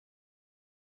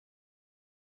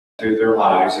through their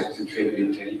lives have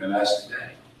contributed to even us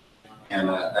today. And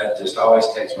that just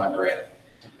always takes my breath.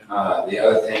 The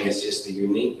other thing is just the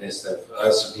uniqueness of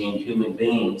us being human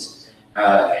beings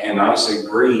and honestly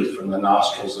breathe from the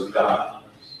nostrils of God.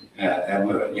 And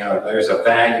there's a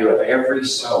value of every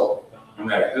soul, no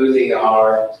matter who they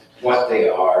are, what they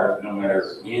are, no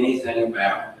matter anything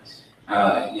about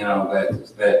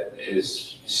that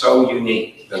is so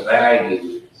unique. The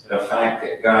value, the fact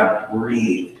that God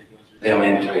breathed them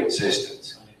into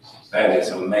existence. That is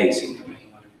amazing to me.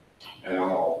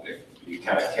 If you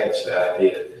kind of catch the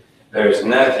idea. There's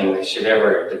nothing that should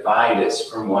ever divide us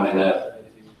from one another.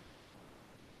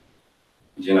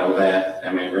 Did you know that?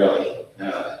 I mean, really.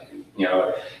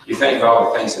 You think of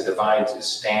all the things that divides us: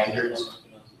 standards,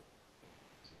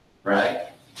 right?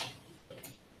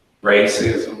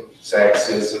 Racism,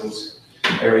 sexism,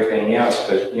 everything else.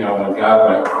 But, when God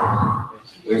went,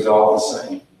 it was all the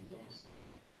same.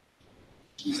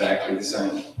 Exactly the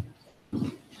same.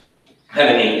 Kind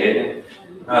of neat, isn't it?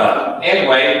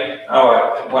 Anyway,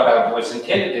 what I was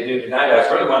intended to do tonight, I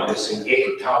really wanted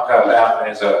to talk about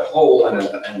as a whole, and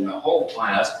the whole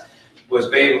class was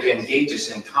be able to engage us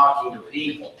in talking to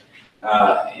people.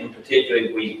 In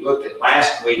particular, we looked at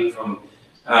last week from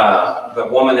the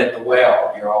woman at the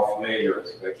well. You're all familiar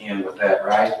again with that,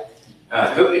 right?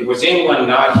 Was anyone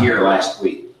not here last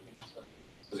week?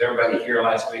 Was everybody here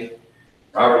last week?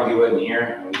 Robert, you wasn't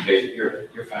here? Okay, you're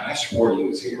fine. I swore you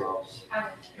was here.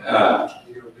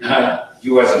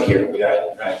 You wasn't here.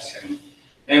 Right.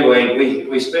 Anyway,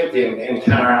 we spent the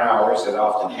entire hours, it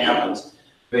often happens,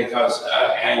 because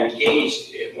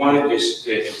I wanted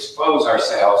to expose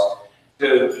ourselves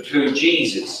to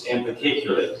Jesus in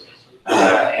particular.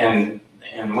 And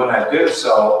when I do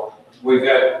so, we've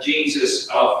got Jesus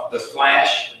of the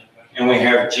flesh, and we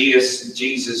have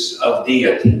Jesus of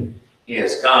deity. He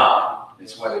is God.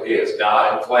 It's what it is,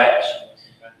 God in flesh.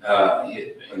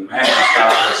 In Matthew's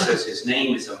Gospel, it says his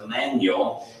name is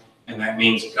Emmanuel, and that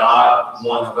means God,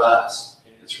 one of us.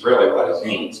 It's really what it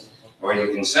means. Or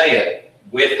you can say it,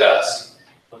 with us,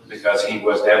 because he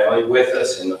was definitely with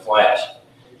us in the flesh.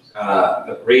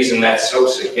 The reason that's so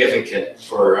significant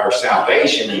for our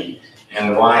salvation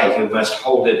and why you must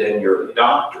hold it in your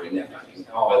doctrine, if I can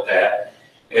call it that,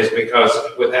 is because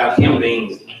without him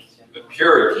being the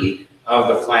purity of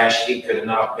the flesh, he could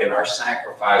not have been our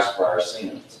sacrifice for our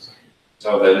sins.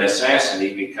 So the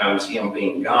necessity becomes him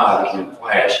being God in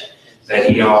flesh, that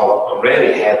he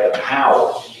already had the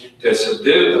power to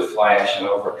subdue the flesh and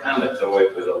overcome it, though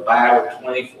it was a battle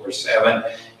 24/7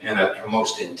 and a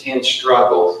most intense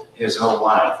struggle his whole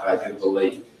life, I do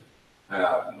believe.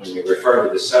 When you refer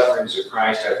to the sufferings of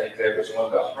Christ, I think that was one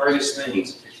of the hardest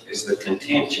things, is the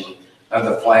contention of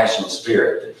the flesh and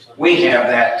spirit. We have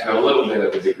that to a little bit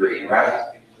of a degree,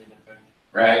 right?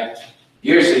 Right?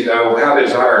 Usually, though, how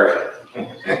does ours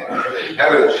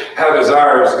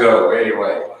go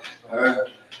anyway?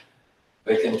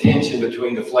 The contention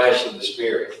between the flesh and the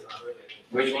spirit.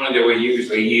 Which one do we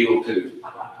usually yield to?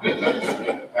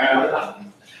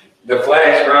 The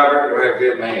flesh, Robert. What a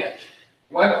good man.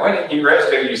 Why didn't you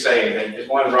rest of you say anything? Just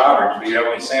wanted Robert to be the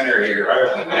only sinner here, right?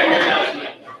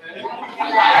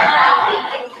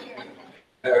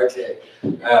 Okay.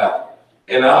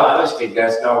 In all honesty,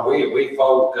 guys, no, we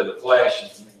fold to the flesh,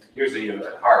 usually in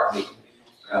a heartbeat.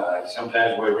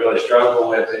 Sometimes we really struggle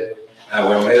with it.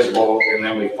 We're miserable, and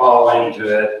then we fall into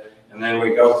it, and then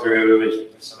we go through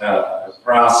a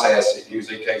process that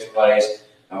usually takes place.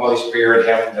 The Holy Spirit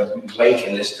having to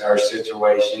awaken us to our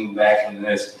situation, back in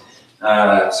this,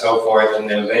 so forth, and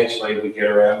then eventually we get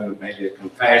around to maybe a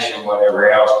confession, whatever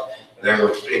else. Their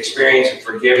experience of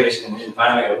forgiveness, and then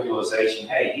finally a realization,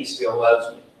 hey, he still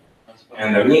loves me.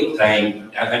 And the neat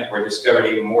thing, I think we're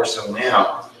discovering even more so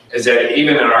now, is that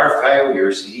even in our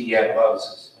failures, he yet loves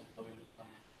us.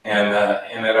 And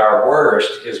at our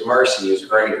worst, his mercy is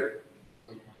greater.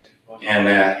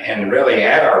 And really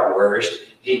at our worst,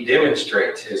 he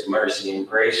demonstrates his mercy and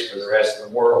grace for the rest of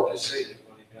the world to see.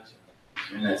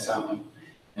 Isn't that something?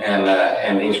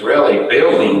 And he's really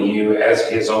building you as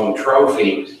his own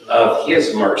trophy of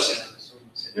his mercy.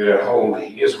 To hold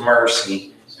his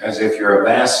mercy as if you're a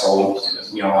vessel,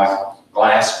 like a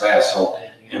glass vessel,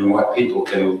 and what people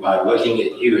can, by looking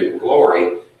at you in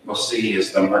glory, will see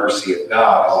is the mercy of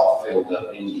God all filled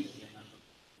up in you.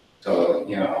 So,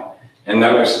 and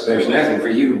notice there's nothing for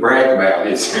you to brag about,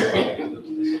 is there?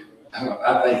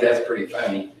 I think that's pretty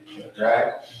funny,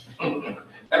 right?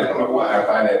 I don't know why I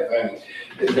find that funny.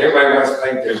 Everybody must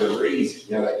think there's a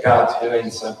reason, that God's doing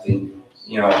something,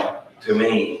 to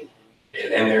me.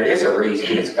 And there is a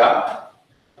reason. It's God.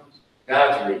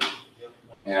 God's reason.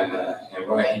 And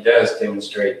what he does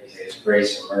demonstrate his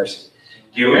grace and mercy.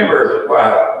 Do you remember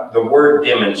the word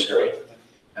demonstrate?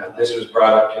 This was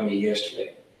brought up to me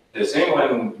yesterday. Does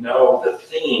anyone know the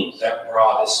theme that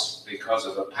brought us because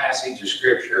of a passage of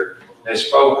scripture that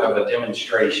spoke of a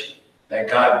demonstration, that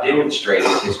God demonstrated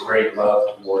his great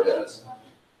love toward us?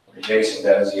 Jason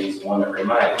does, he's the one that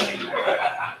reminded me.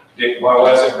 What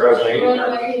was it,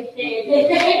 Rosemary?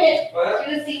 She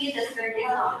was singing the circus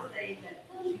song.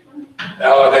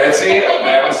 Oh, that's it.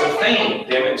 That was the theme,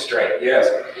 demonstrate, yes.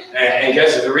 And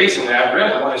guess the reason that I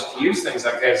really want us to use things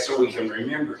like that is so we can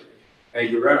remember it.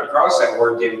 You run across that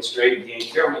word demonstrate, you can't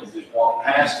tell me, you just walk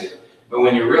past it. But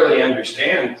when you really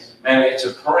understand, man, it's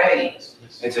a praise.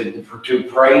 It's to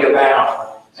pray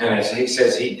about. And as he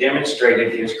says, he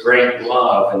demonstrated his great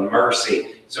love and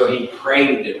mercy. So he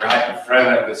prayed it right in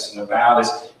front of us and about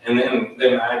us. And then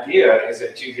the idea is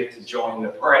that you get to join the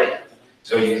praise.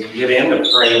 So you get into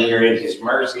praying here in his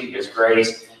mercy, his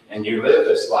grace, and you live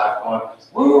this life going,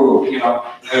 woo, and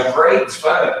a parade's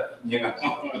fun,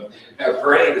 A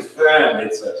parade is fun.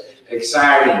 It's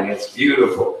exciting. It's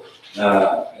beautiful.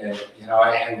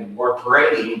 And we're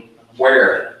parading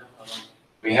where?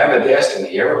 We have a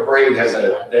destiny. Every parade has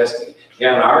a destiny.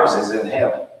 Yeah, and ours is in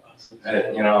heaven.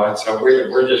 And so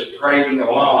we're just parading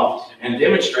along and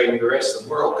demonstrating to the rest of the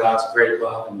world God's great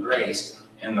love and grace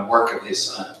and the work of his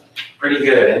Son. Pretty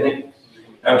good, isn't it?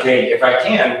 Okay, if I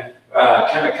can,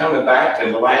 kind of coming back to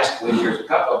the last week, there's a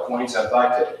couple of points I'd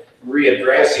like to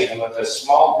readdress even with a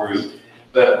small group,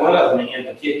 but one of them in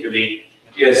particular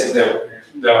is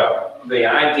the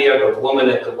idea of the woman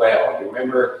at the well. You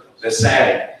remember the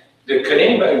setting. Could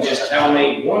anybody just tell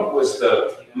me what was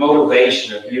the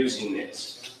motivation of using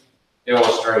this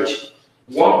illustration?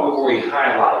 What were we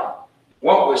highlighting?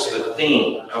 What was the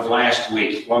theme of last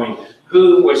week? I mean,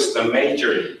 who was the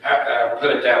major,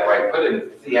 put it that way, put in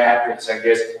theatrics, I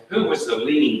guess, who was the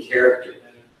leading character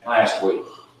last week?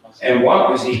 And what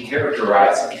was he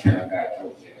characterizing? I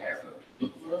told you half of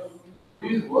it.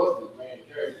 Jesus was the main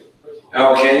character.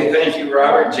 Okay, thank you,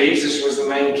 Robert. Jesus was the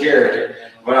main character.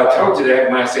 Well, I told you that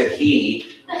when I said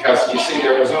he, because you see,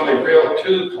 there was only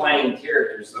two plain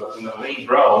characters though in the lead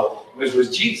role, which was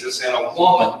Jesus and a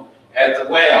woman at the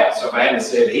well. So if I hadn't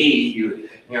said he,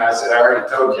 I said I already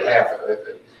told you half of it.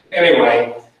 But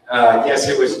anyway, yes,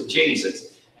 it was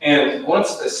Jesus. And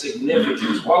what's the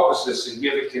significance? What was the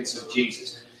significance of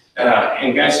Jesus?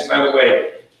 And guys, by the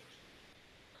way,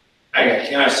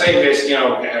 can I say this?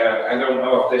 I don't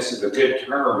know if this is a good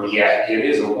term yet. It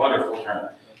is a wonderful term.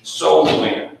 Soul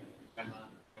winner.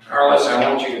 Carlos, I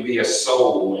want you to be a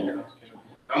soul winner.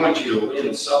 I want you to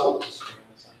win souls.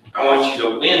 I want you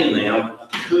to win them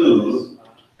to,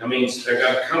 that means they're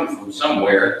going to come from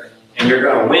somewhere, and you're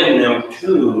going to win them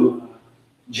to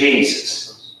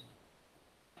Jesus.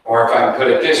 Or if I can put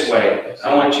it this way,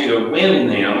 I want you to win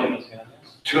them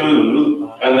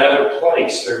to another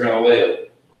place they're going to live.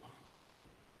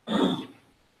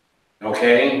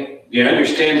 Okay? Do you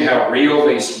understand how real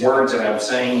these words that I'm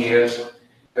saying is?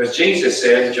 Because Jesus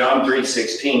said, John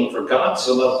 3:16, for God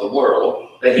so loved the world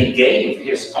that he gave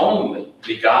his only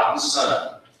begotten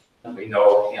Son. We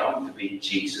know him to be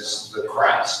Jesus the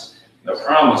Christ, the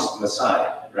promised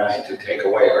Messiah, right, to take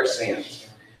away our sins.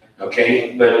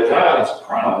 Okay, but God has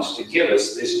promised to give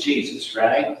us this Jesus,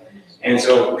 right? And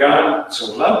so God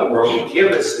so loved the world to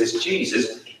give us this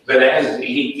Jesus, but as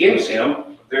he gives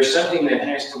him, there's something that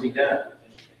has to be done.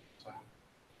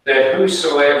 That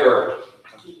whosoever,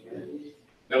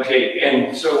 okay,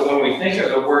 and so when we think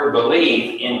of the word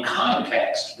believe in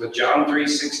context with John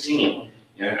 3:16,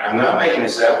 I'm not making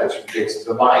this up, it's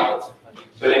the Bible.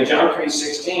 But in John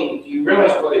 3:16, you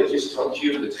realize what it just told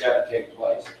you that's got to take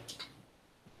place.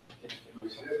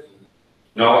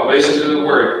 No, listen to the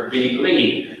word,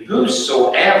 believe.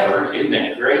 Whosoever, isn't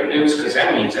that great news? Because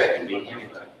that means that can be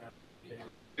anybody. It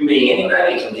can be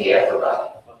anybody, it can be everybody.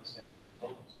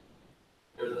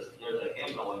 There's a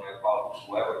hymnal in there called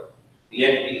Whosoever.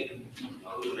 Yeah.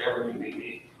 Whosoever can be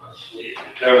me.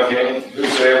 Okay,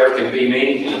 whosoever can be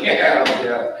me. Yeah,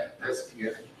 that's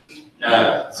good.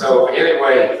 So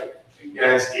anyway,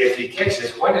 guys, if you catch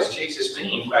this, what does Jesus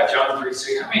mean by John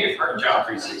 3:16? How many have heard John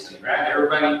 3:16, right?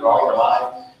 Everybody, all your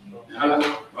life?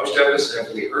 Most of us have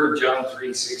heard John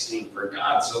 3:16. For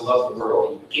God so loved the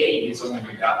world, he gave his only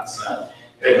begotten Son,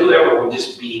 that whoever will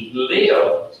just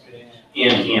live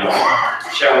in him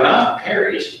shall not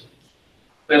perish,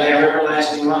 but have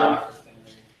everlasting life.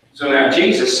 So now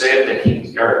Jesus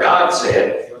said God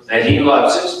said that he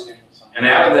loves us, and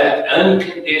out of that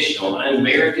unconditional,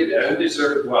 unmerited,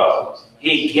 undeserved love,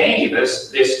 he gave us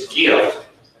this gift,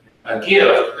 a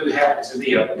gift who happens to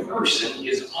be a person,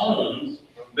 his own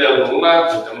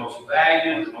beloved, the most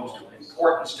valued, the most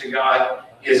importance to God,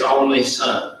 His only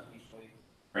Son.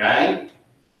 Right?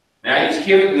 Now He's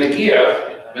given the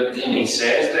gift, but then He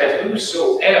says that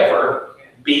whosoever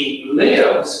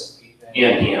believes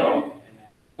in Him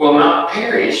will not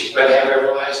perish, but have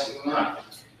everlasting life.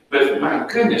 But my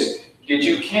goodness, did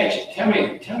you catch it?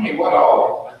 Tell me what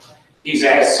all He's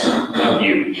asked of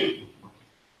you.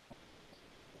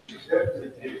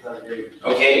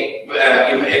 Okay,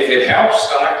 if it helps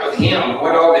start with Him,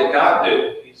 what all did God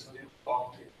do?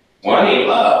 One, He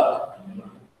loved.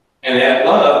 And that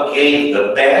love gave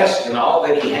the best in all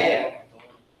that He had.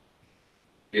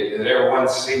 Did everyone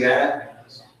see that?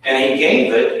 And He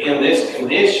gave it in this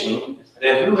condition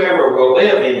that whoever will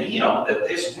live in Him, that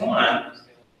this one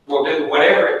will do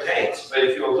whatever it takes. But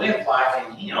if you'll live life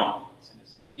in Him,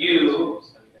 you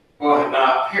will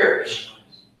not perish,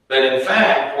 but in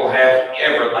fact will have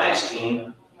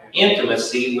everlasting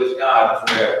intimacy with God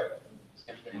forever,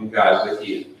 and God with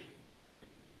you.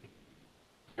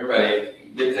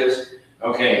 Everybody get this?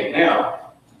 Okay,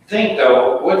 now, think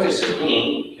though, what does it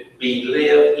mean to be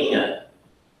live in?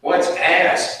 What's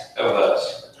asked of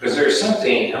us? Because there's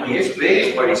something, I mean, it's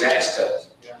big what He's asked us.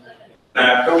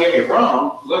 Now, don't get me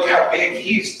wrong, look how big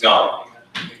He's gone.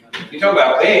 You talk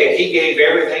about big, He gave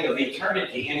everything of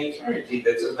eternity in eternity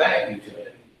that's of value to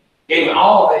it. Gave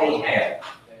all that He had,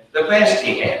 the best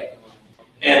He had.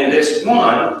 And this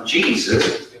one,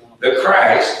 Jesus, the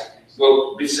Christ,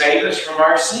 will save us from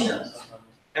our sins.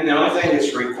 And the only thing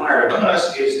that's required of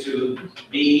us is to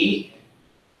be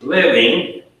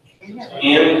living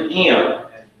in Him.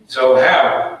 So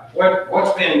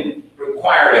what's been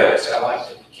required of us? I like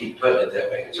to keep putting it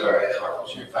that way. It's all right,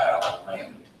 Harvard's your file,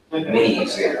 man.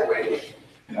 Knees there, wait.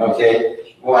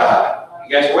 Okay, wow.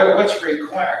 You guys, what's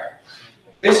required?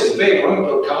 This is big. We're going to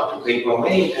go talk to people. We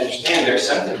need to understand there's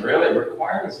something really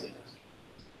required of them.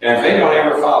 And if they don't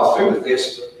ever follow through with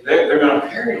this, they're going to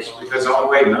perish, because the only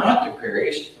way not to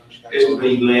perish is to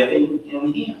be living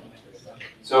in Him.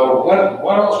 So what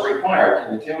else is required?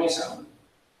 Can you tell me something?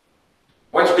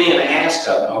 What's being asked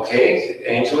of them? Okay,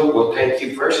 Angela, we'll take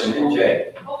you first, and then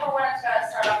Jay. Well, for one, it's got to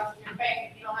start off with your faith.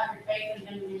 If you don't have your faith in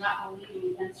Him, you're not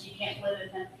believing, and so you can't live in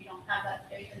Him if you don't have that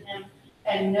faith in Him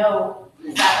and know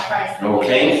the sacrifice.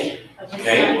 Okay.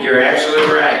 Okay, you're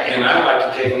absolutely right, and I'd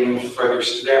like to take an even further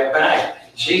step back.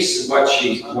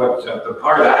 The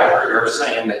part I heard her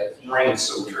saying that rings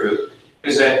so true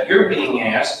is that you're being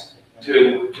asked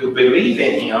to believe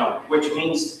in Him, which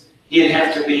means He'd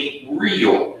have to be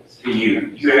real to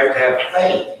you. You have to have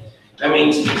faith. That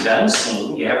means He's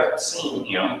unseen. You haven't seen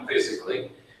Him physically,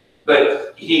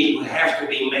 but He would have to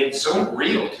be made so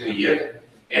real to you,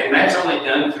 and that's only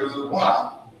done through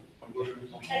what?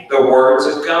 The words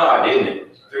of God, isn't it?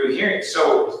 Through hearing.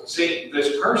 So, see,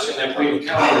 this person that we've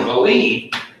come to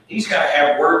believe, he's got to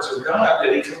have words of God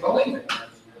that he can believe in.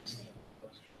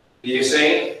 Do you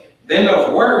see? Then those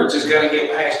words has got to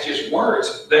get past just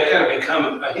words. They've got to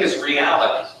become His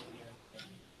reality.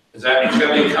 It's got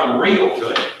to become real to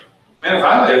him. Man, if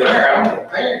I live there, I'm going to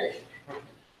perish.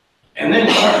 And then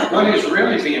what is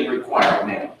really being required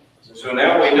now? So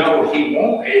now we know he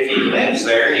won't, if he lives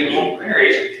there, he won't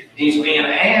perish. He's being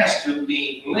asked to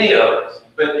be lived,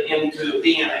 but into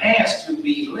being asked to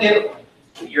be lived,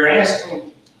 you're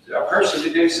asking a person to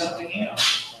do something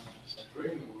else.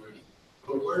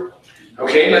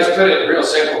 Okay, let's put it in real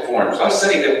simple forms. Let's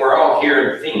say that we're all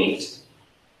here in Phoenix.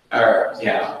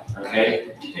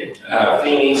 Okay.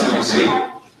 Phoenix, let me see.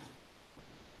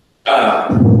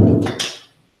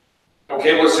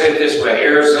 Okay, we'll say it this way,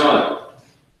 Arizona.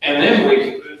 And then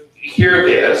we hear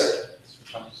this.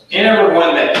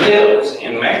 Everyone that lives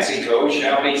in Mexico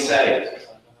shall be saved.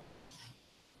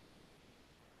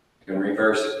 You can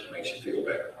reverse it, it makes you feel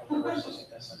better.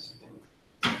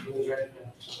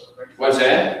 What's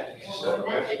that?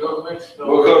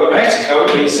 We'll go to Mexico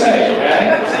to be saved,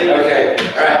 right? Okay,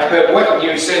 all right, but what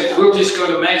you said, we'll just go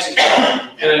to Mexico.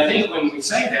 And I think when we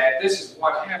say that, this is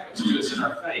what happens to us in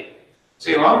our faith.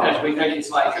 See, a lot of times we think it's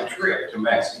like a trip to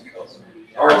Mexico,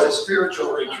 or it's a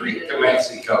spiritual retreat to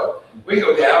Mexico. We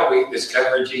go down, we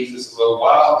discover Jesus a little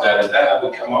while,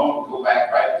 we come home, go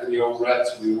back right to the old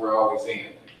ruts we were always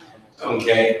in.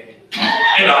 Okay?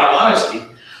 In all honesty,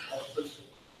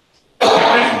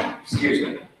 excuse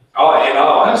me. In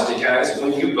all honesty, guys,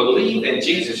 when you believe in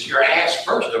Jesus, you're asked,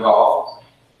 first of all,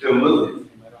 to move.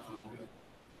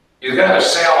 You've got to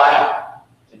sell out.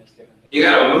 You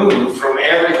got to move from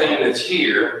everything that's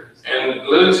here and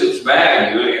lose its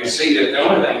value and see that the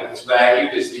only thing that's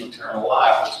valued is the eternal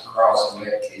life that's across, in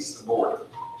that case, the border.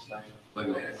 Look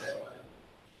at it that way.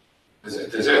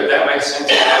 Does that make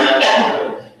sense?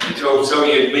 So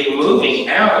you'd be moving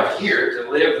out of here to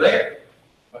live there.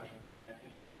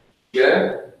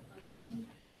 Yeah?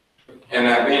 And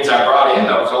that means I brought in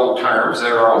those old terms.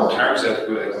 There are old terms that,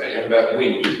 but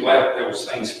we let those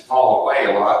things fall away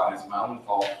a lot, and it's my own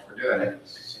fault for doing it.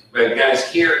 But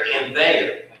guys, here and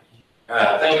there,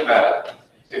 think about it.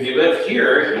 If you live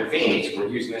here in Phoenix, we're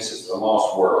using this as the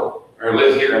lost world, or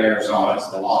live here in Arizona, it's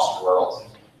the lost world.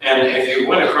 And if you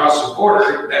went across the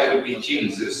border, that would be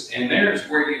Jesus, and there's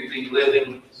where you'd be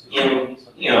living in,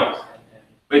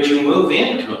 but you move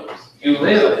into it. You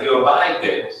live, you abide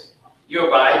there. You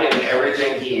abide in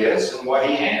everything he is and what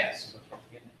he has.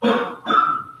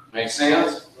 Make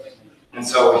sense? And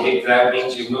so that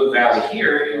means you move out of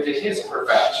here into his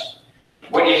perfection.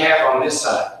 What do you have on this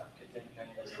side?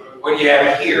 What do you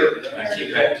have here? I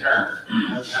keep that term.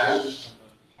 I'm saying,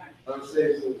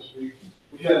 so to speak,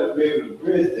 we gotta be able to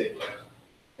bridge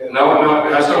that. No,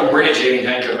 let's don't bridge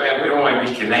anything, because man, we don't want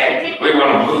to be connected. We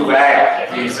want to move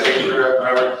out. You say,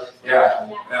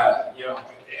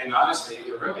 and honestly,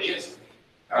 it really is.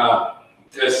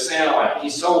 To sell, he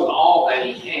sold all that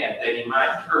he had that he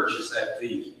might purchase that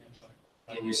field.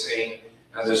 And you see,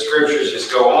 the scriptures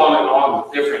just go on and on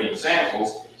with different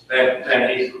examples that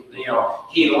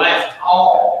he left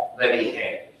all that he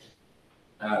had.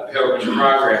 Pilgrim's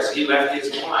Progress, he left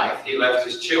his wife, he left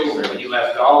his children, he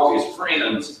left all his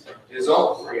friends, his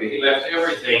old friend, he left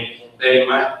everything that he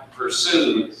might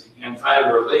pursue and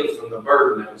find relief from the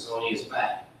burden that was on his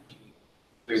back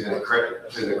through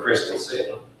the crystal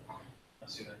city.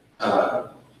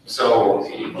 So,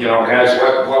 guys,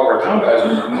 what we're talking about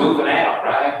is moving out,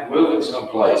 right? Moving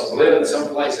someplace, living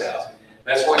someplace else.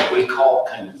 That's what we call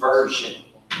conversion.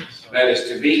 That is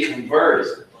to be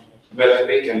converted. But to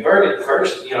be converted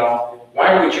first,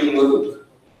 why would you move?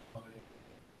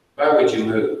 Why would you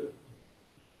move?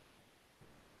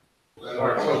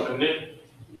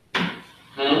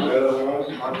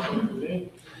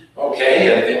 Okay,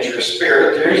 adventurous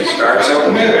spirit there starts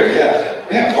over there.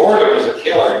 Yeah, boredom is a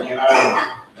killer.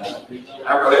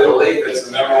 I really believe it's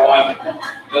the number one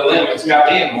dilemma. It's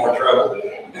got me in more trouble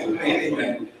than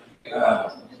anything.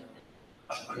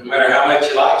 No matter how much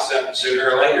you like something,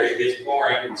 sooner or later it gets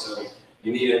boring, and so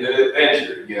you need a new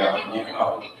adventure.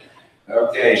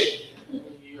 Okay.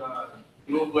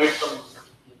 Move away from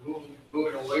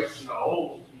moving away from the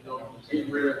old. Get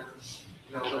rid of.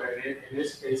 In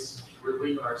this case, we're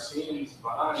leaving our sins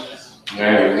behind us.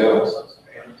 There you go.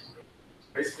 And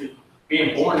basically,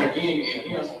 being born again in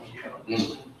Him.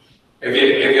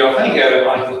 If you'll think of it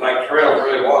like Terrell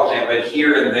really walked in, but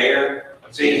here and there,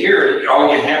 see here,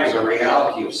 all you have is a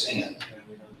reality of sin.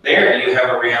 There you have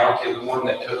a reality of the one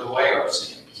that took away our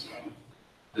sins.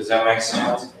 Does that make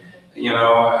sense?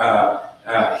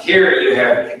 Here you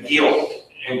have guilt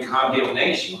and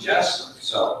condemnation, justly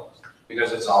so,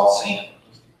 because it's all sin,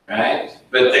 right?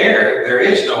 But there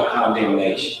is no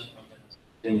condemnation.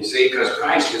 And you see, because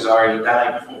Christ has already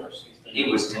died for us. He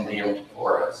was condemned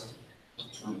for us.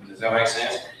 Does that make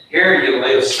sense? Here you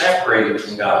live separated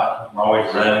from God. We're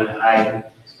always running, hiding,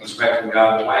 expecting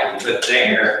God to like you. But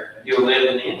there you live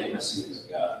in intimacy with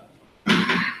God.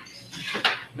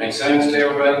 Make sense to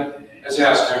everybody? That's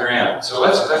how it's turned around. So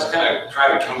let's kind of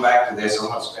try to come back to this. I'm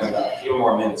going to spend about a few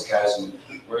more minutes, guys, and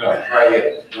we're going to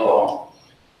pray and go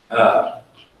on.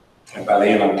 And by the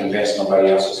end, I'm convinced nobody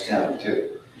else is coming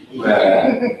too. But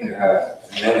and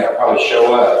then they'll probably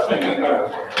show up.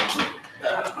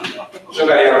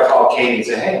 Somebody ought to call Katie and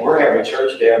say, "Hey, we're having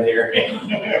church down here."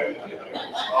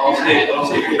 I'll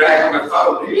see you back on the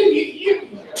phone.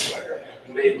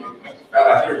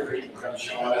 About 100 people come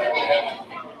showing up.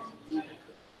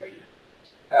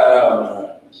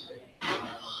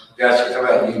 Guys, we're talking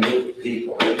about unique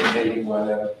people. Maybe one of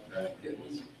them.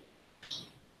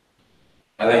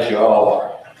 I think you all are.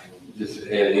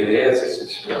 It is. It's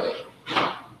just really.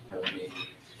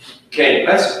 Okay,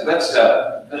 let's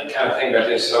kind of think about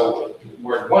this. So, we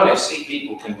want to see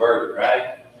people converted,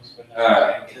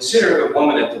 right? Consider the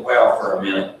woman at the well for a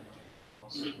minute.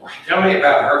 Tell me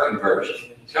about her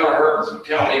conversion. Tell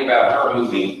me about her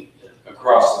moving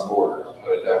across the border. I'll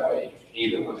put it that way.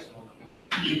 Either way.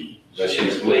 But she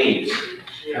believes.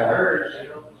 She had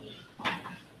heard,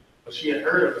 but she had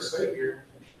heard of the Savior.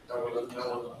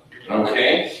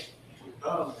 Okay.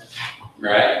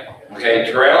 Right. Okay,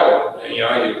 Terrell,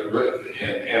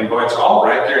 and boy, it's all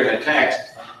right there in the text.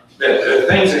 The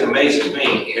things that amazes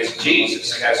me is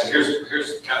Jesus. Guys,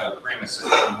 here's kind of the premise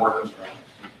that I'm working from.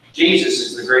 Jesus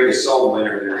is the greatest soul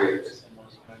winner there is.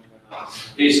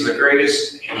 He's the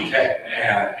greatest in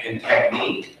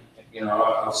technique,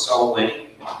 of soul winning.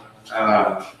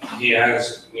 He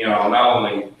has, not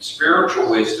only spiritual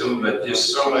wisdom, but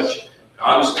just so much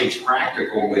God speaks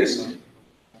practical wisdom.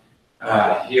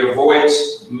 He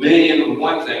avoids million and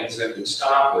one things that would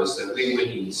stop us that we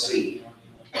wouldn't even see.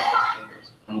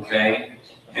 Okay?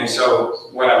 And so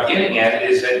what I'm getting at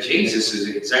is that Jesus'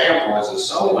 example as a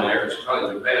soul winner is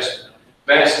probably the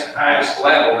best, highest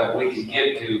level that we can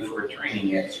get to for a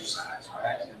training exercise,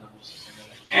 right?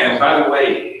 And by the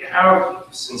way, how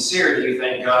sincere do you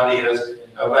think God is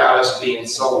about us being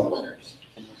soul winners?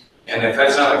 And if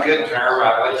that's not a good term,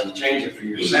 I'll let you change it for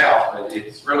yourself, but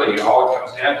it's really all it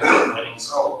comes down to winning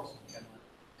souls.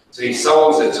 See,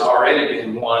 souls that's already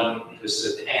been won to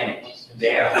satanic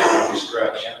death and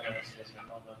destruction.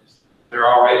 They're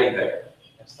already there.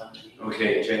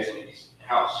 Okay, Jason.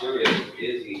 How serious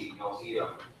is he? You know, he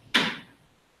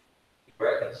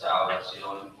reconciled us, you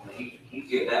know, and he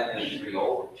gave that ministry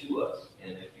over to us.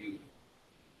 And if you,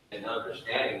 in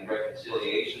understanding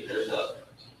reconciliation, there's a,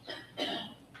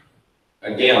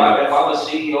 Again, if I'm a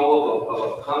CEO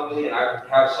of a company and I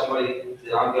have somebody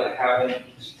that I'm gonna have in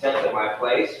step in my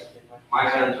place, my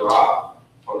hands are off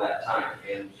for that time.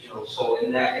 And, you know, so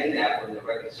in that, when the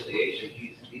reconciliation,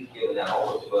 he's giving that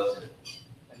over to us.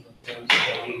 And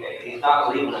he's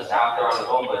not leaving us out there on his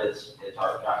own, but it's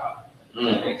our job. Does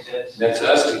that make sense? that's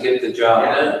us to get the job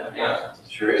done. Yeah.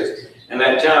 Sure is. And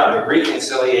that job, the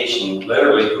reconciliation,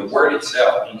 literally the word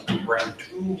itself means to bring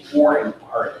two warring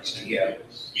parties together.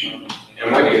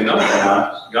 And whether you know it or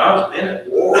not, God's been at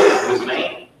war with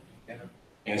man. And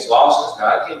it's lost us.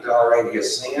 God can tolerate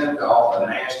his sin, all the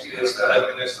nastiness, the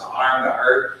ugliness, the harm, the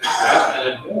hurt. God's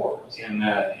been at war.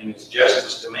 And his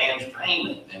justice demands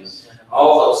payment and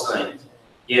all those things.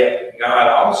 Yet God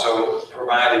also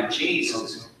provided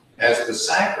Jesus as the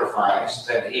sacrifice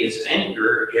that his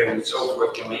anger and so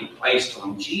forth can be placed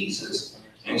on Jesus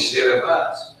instead of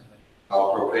us.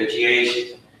 Called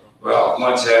propitiation. Well,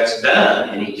 once that's done,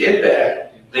 and he did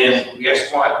that, then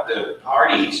guess what? The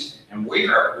parties, and we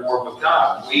are at war with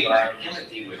God. We are in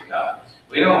enmity with God.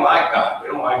 We don't like God. We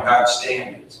don't like God's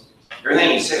standards.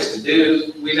 Everything he says to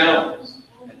do, we don't.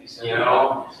 You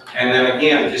know? And then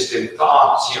again, just in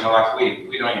thoughts, you know, like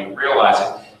we don't even realize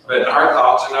it. But our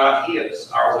thoughts are not his.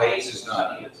 Our ways is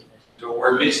not his. So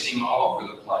we're missing all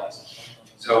over the place.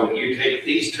 So you take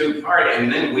these two parties,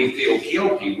 and then we feel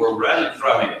guilty. We're running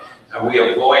from him. And we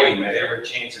avoid him at every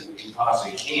chance that we can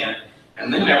possibly can.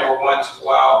 And then every once in a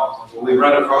while, we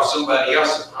run across somebody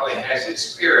else that probably has his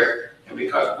spirit. And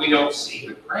because we don't see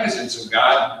the presence of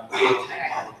God, we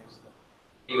attack him.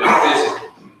 Even physically.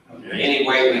 Any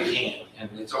way we can. And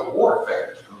it's a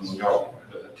warfare. You know,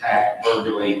 attack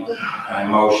verbally,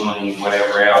 emotionally,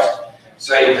 whatever else.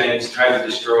 Say things, try to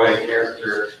destroy a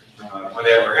character,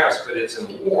 whatever else. But it's a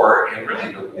war, and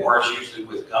really the war is usually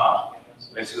with God.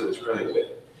 That's who it's really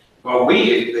with. Well,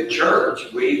 we, the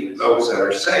church, we, those that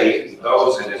are saved,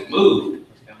 those that have moved,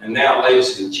 and now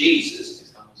lives in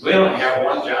Jesus, we only have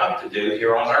one job to do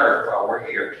here on earth while we're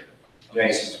here.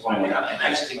 Jason's pointing out, and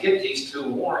that's to get these two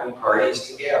warring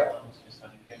parties together.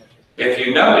 If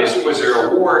you notice, was there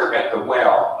a war at the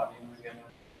well?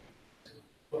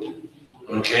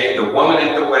 Okay, the woman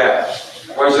at the well.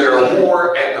 Was there a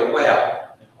war at the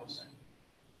well?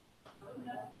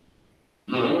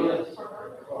 Mm-hmm.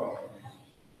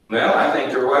 Well, I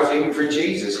think there was even for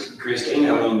Jesus, Christine.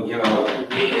 I mean, you know,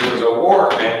 it was a war,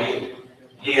 man.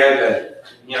 He had to,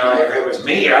 you know, if it was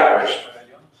me, I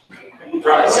was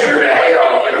probably send her to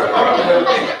hell,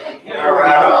 you know,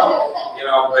 right on. You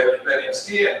know, but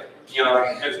instead, you know,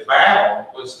 his battle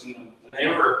was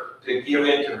never to give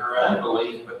in to her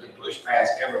unbelief, but to push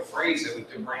past every phrase of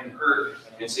it to bring her.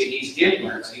 And see, he's getting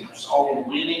her. See, soul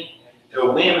winning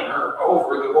to win her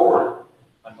over the border.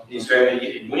 He's trying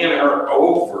to win her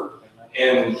over,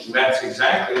 and that's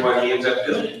exactly what he ends up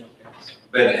doing.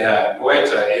 But boy,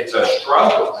 it's a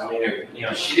struggle. I mean, you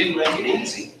know, she didn't make it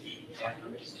easy.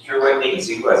 Sure wasn't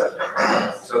easy, was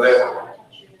it? So that.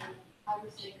 I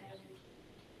was thinking,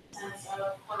 sense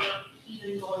of her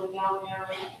even going down there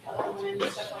with other women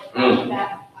and stuff like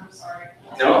that. I'm sorry.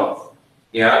 No.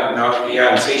 Yeah,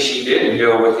 and see, she didn't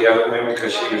deal with the other women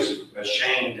because she was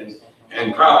ashamed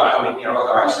and probably, I mean, you know,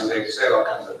 obviously they said all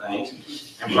kinds of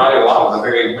things. And probably a lot of the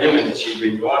very women that she'd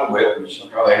been going with, and she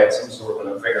probably had some sort of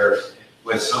an affair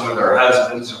with some of their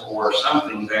husbands or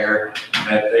something there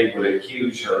that they would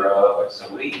accuse her of,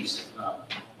 at least,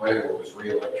 whether it was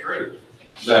real or true.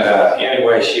 But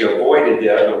anyway, she avoided the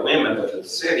other women of the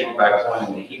city by going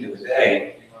in the heat of the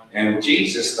day. And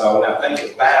Jesus, though, now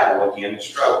think of battle again, the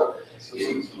struggle.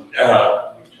 Is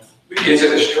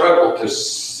it a struggle to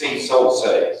see souls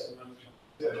saved?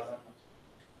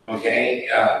 Okay,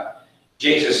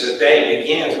 Jesus' day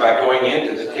begins by going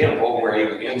into the temple where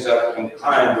he ends up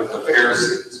confined with the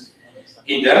Pharisees.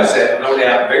 he does that, no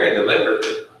doubt, very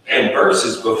deliberately. And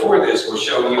verses before this will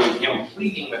show you him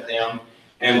pleading with them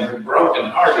and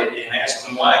brokenhearted and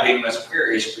asking why they must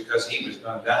perish because he was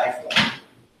going to die for them.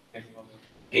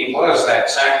 He was that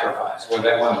sacrifice, whether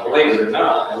they want to believe it or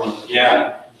not.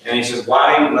 Yeah. And he says,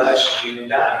 why must you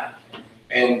die?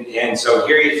 And so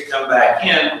here he's come back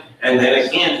in, and then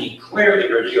again, he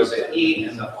clearly reveals that he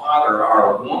and the Father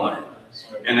are one.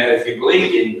 And that if you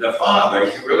believe in the Father,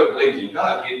 if you really believe in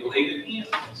God, you believe in him.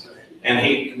 And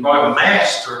he brought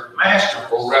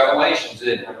masterful revelations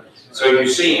in him. So you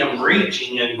see him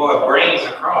reaching and bringing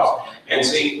across. And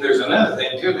see, there's another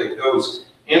thing too that goes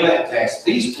in that text.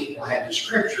 These people had the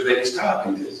scripture that he's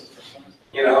talking to.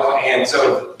 And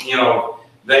so,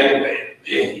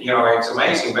 it's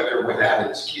amazing, but they're without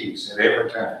excuse at every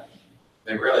time.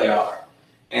 They really are.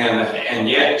 And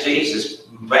yet Jesus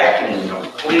beckoning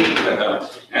them, pleading with them,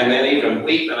 and then even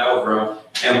weeping over them,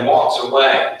 and walks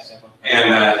away.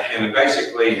 And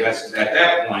basically, that's, at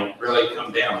that point, really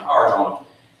come down hard on them.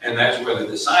 And that's where the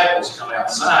disciples come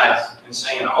outside and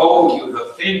saying, oh, you've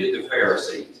offended the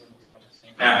Pharisees.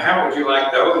 Now, how would you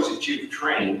like those that you've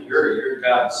trained? You're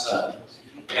God's son.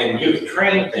 And you've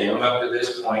trained them up to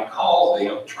this point, called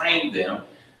them, trained them,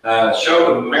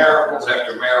 showed them miracles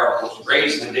after miracles,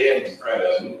 raised the dead in front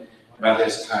of them by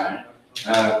this time,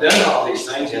 done all these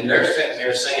things, and they're sitting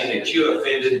there saying that you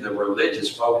offended the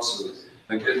religious folks,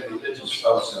 the good religious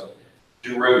folks of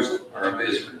Jerusalem or of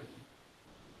Israel.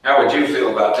 How would you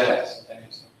feel about that?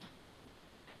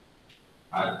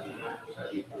 And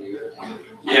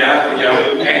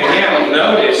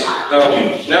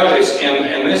notice,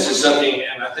 and this is something,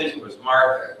 and I think it was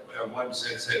Martha, one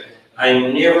said, I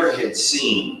never had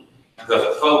seen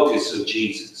the focus of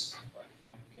Jesus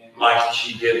like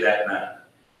she did that night.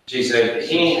 She said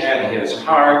he had his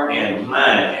heart and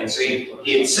mind, and see,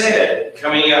 he had said,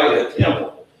 coming out of the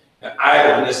temple, I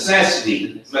of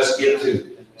necessity must get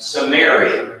to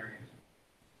Samaria.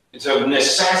 It's a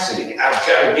necessity, I've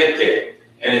got to get there.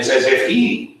 And it's as if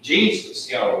he, Jesus,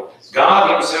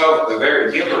 God himself, the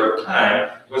very giver of time,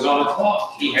 was on the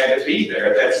clock. He had to be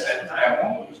there. That's that time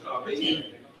when he was going to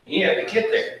be. He had to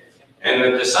get there. And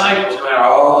the disciples went,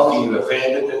 oh, you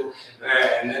offended it.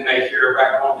 And then they hear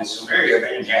back home to Samaria,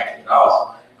 they happen.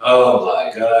 Oh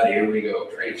my God, here we go,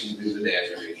 traipsing through the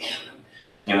desert again.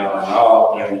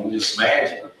 And you just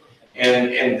imagine.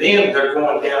 And then they're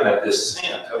going down a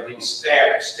descent of these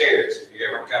stairs. If you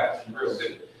ever got a real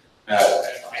good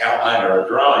outline or a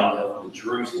drawing of the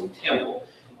Jerusalem temple,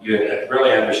 you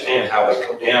really understand how they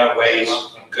come down ways,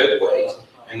 good ways,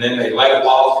 and then they level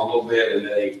off a little bit and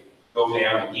they go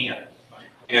down again.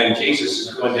 And Jesus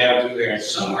is going down through there, and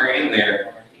somewhere in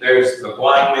there, there's the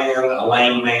blind man, a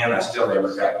lame man. I still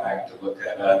never got back to look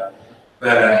that up.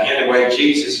 But anyway,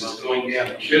 Jesus is going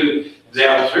down through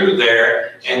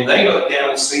there, and they look down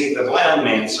and see the blind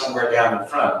man somewhere down in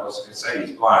front. I was going to say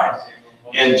he's blind.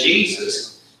 And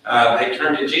Jesus, they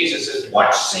turn to Jesus and says,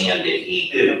 what sin did he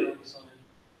do?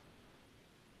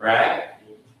 Right?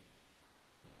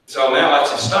 So now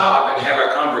let's stop and have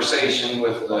a conversation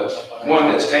with the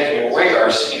one that's taking away our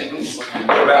sins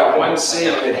about one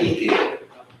sin that he did.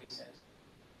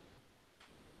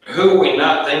 Who are we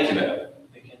not thinking of?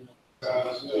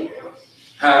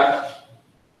 Huh?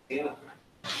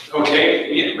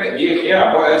 Okay,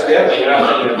 yeah, boy, that's definitely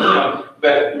not thinking of him.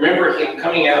 But remember him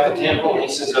coming out of the temple, he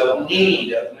says, of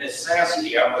need, of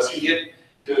necessity, I must get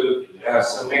to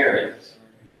Samaria.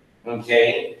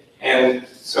 Okay? And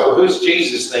so who's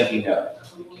Jesus thinking of?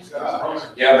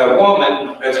 Yeah, the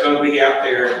woman that's going to be out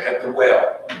there at the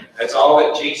well. That's all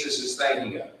that Jesus is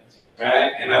thinking of.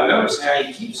 Right? And I notice how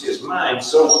he keeps his mind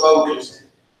so focused.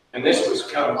 And this was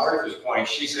kind of Martha's point.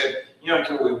 She said,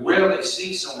 until we really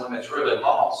see someone that's really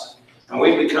lost, and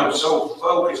we become so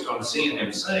focused on seeing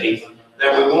him saved,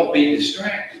 that we won't be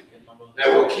distracted. That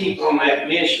we'll keep on that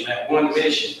mission, that one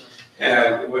mission,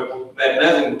 that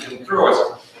nothing can throw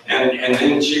us. And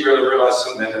then she really realized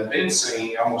something that I've been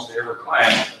saying almost every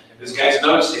class. This guy's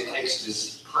noticed it takes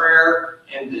this prayer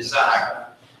and desire.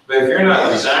 But if you're not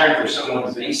desiring for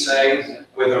someone to be saved,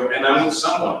 and I mean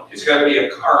someone, it's got to be a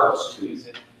Carlos to you.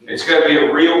 It's got to be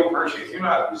a real person. If you're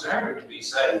not desiring to be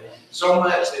saved, so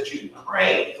much that you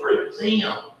pray for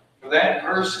them, for that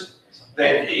person,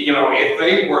 that, if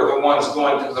they were the ones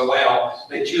going to the well,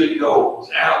 that you would go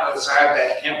outside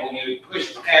that temple, you would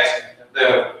push past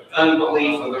the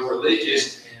unbelief of the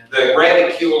religious, the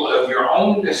ridicule of your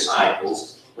own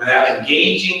disciples, without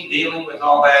engaging, dealing with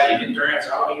all that. You can turn and say,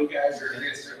 oh, you guys are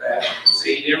this or that.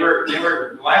 See,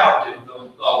 never allowed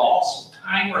the loss of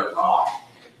time or thought.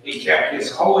 He kept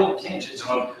his whole intentions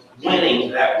on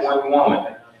winning that one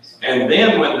woman. And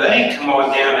then when they come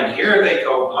on down and here they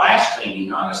go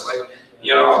blaspheming, honestly,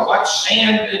 what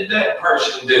sin did that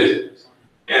person do?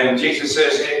 And Jesus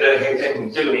says he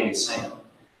didn't do any sin.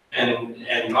 And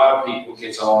a lot of people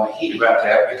gets all in heat about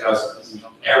that because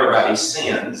everybody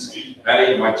sins. That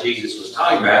ain't what Jesus was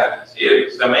talking about.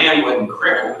 If the man wasn't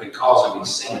crippled because of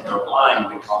his sin or blind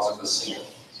because of the sin.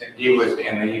 He was,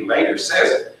 and he later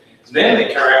says it. Then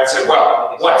they come around and say,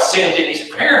 well, what sin did his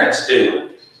parents do?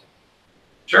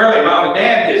 Surely mom and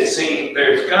dad did. See,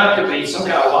 there's got to be some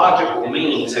kind of logical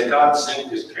means that God sent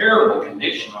this terrible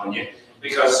condition on you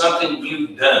because something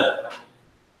you've done,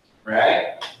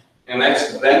 right? And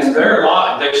that's their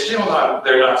law. They're still not,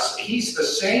 he's the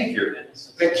Savior,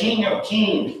 the King of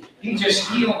Kings. He just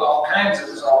healed all kinds of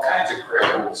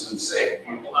cripples and sick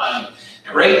and blind,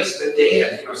 and raised the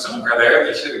dead. Some are there,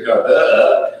 they should have gone,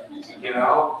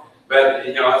 But,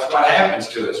 that's what happens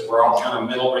to us. We're all kind of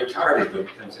mental retarded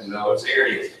victims in those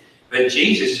areas. But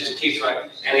Jesus just keeps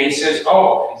like, and he says,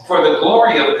 oh, for the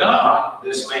glory of God,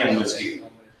 this man was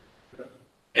healed.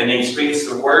 And he speaks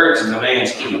the words and the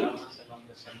man's healed.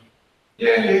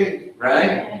 Yay,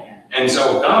 right? And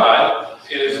so God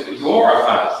is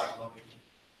glorified,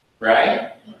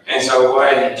 right? And so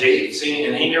what Jesus,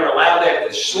 and he never allowed that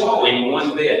to slow him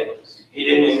one bit. He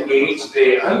didn't engage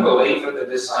the unbelief of the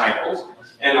disciples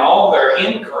and all their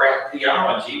incorrect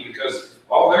theology because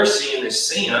all they're seeing is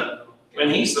sin when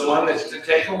he's the one that's to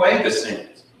take away the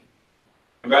sins.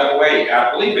 And by the way,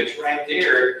 I believe it's right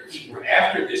there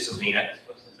after this event,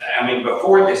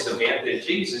 before this event, that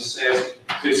Jesus says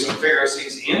to some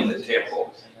Pharisees in the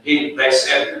temple, they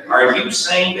said, are you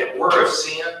saying that we're of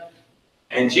sin?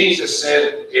 And Jesus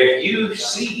said, if you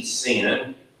see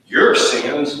sin, your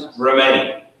sins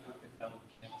remain.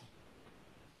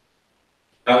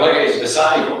 Now look at his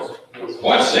disciples.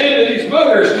 What sin did his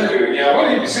mothers do?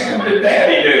 What sin did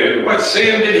daddy do? What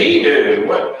sin did he do?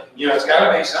 It's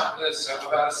got to be something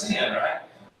about a sin, right?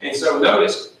 And so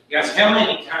notice, guys, how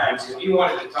many times have you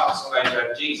wanted to talk to somebody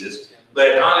about Jesus,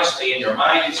 but honestly, in your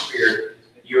mind and spirit,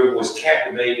 you was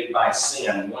captivated by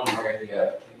sin one way or the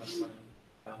other?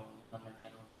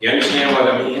 You understand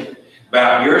what I mean?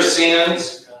 About your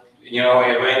sins, it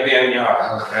may be,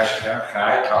 oh gosh,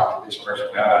 I talk to this person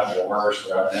about I've done worse,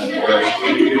 or I've done worse,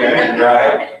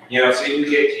 right? You're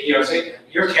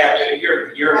captive,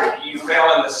 you fell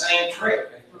in the same trick.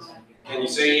 And you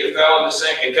see, you fell in the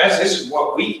same, because this is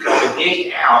what we've got to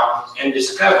dig out and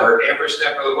discover every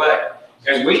step of the way.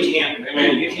 Because we can't,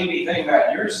 you can't be thinking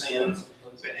about your sins,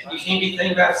 but you can't be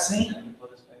thinking about sin.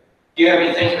 You got to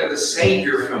be thinking of the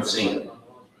Savior from sin.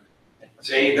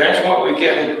 See, that's what we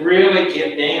got to really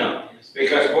get down.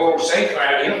 Because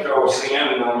Satan, he'll throw sin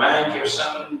and remind you of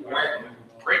something,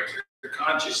 break your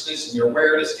consciousness and your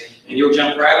awareness, and you'll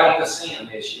jump right on the sin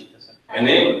issue. And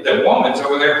then the woman's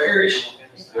over there perishing.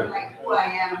 Like who I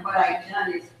am and what I've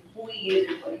done is who he is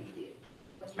and what he did.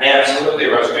 Absolutely,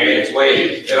 Rosemary. It's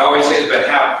way it always is, but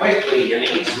how quickly and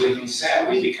easily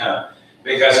we become.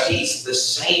 Because he's the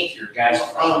Savior, guys,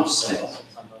 from sin.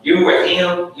 You with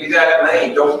him, you got it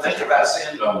made. Don't think about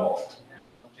sin no more.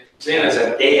 Sin is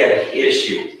a dead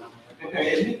issue.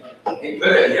 He put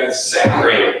it,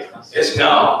 separated. It's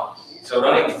gone. So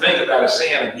don't even think about a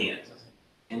sin again.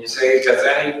 And you say, because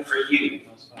that ain't for you.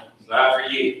 It's not for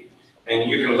you. And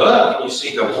you can look and you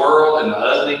see the world and the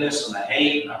ugliness and the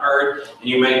hate and the hurt, and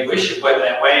you may wish it wasn't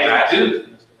that way, and I do.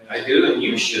 I do, and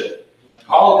you should.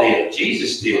 Paul did.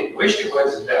 Jesus did. Wished it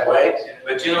wasn't that way.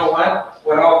 But you know what?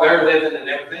 What all they're living and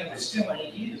everything, it still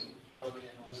ain't you.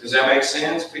 Does that make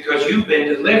sense? Because you've been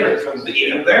delivered from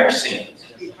even their sins.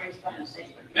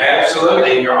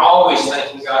 Absolutely. And you're always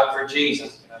thanking God for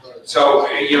Jesus. So,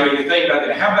 you think about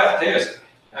that. How about this?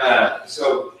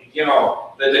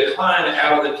 The decline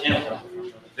out of the temple,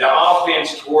 the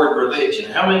offense toward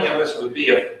religion. How many of us would be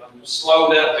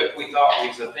slowed up if we thought we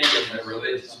was offended in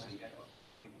religious people?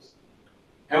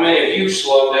 How many of you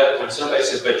slowed up when somebody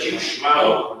says, but you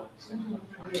smoke?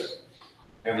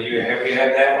 Have you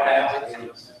had that one,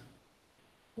 Alex?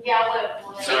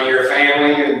 Yeah, Some of your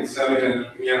family and some of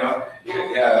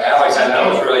Alex, I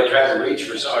know, is really trying to reach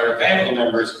for some of your family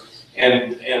members.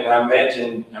 And I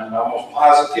imagine, I'm almost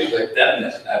positive they've done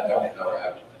this. I don't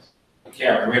know. I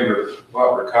can't remember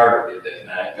what Ricardo did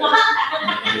that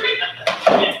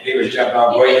night. He was jumping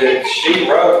off. Boy, she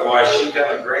wrote, she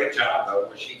done a great job, though,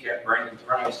 where she kept bringing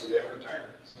Christ to every turn.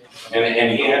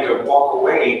 And he had to walk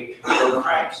away from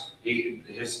Christ.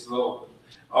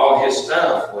 All his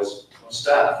stuff was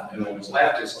stuff, and when it was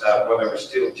left his stuff, well, there was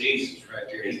still Jesus right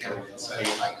there. He couldn't even say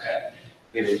it like that.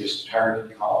 He would just turned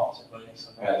and called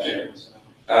right there.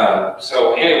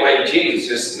 So anyway,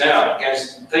 Jesus, now,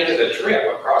 guys, think of the trip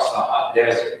across the hot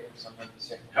desert.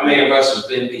 How many of us have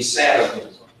been beset of it?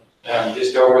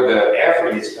 Just over the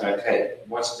effort it's going to take,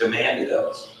 what's demanded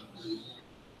of us.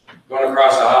 Going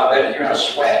across the hot desert, you're going to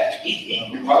sweat.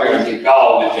 You're probably going to get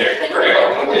galled in there.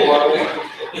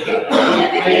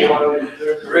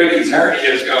 Rudy's hernia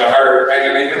is going to hurt.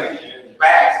 His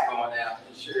back's going out.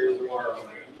 It sure is work.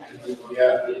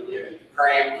 Yeah.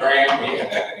 Cramp.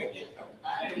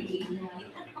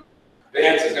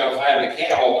 Vince is going to find the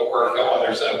camel to work on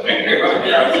or something.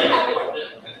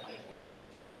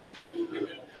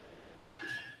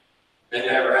 Isn't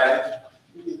that right?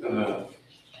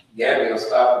 Gabby will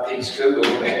stop and teach school.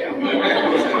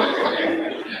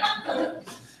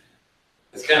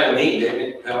 It's kind of neat, isn't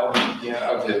it?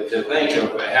 To think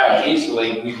of how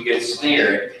easily we get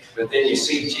snared, but then you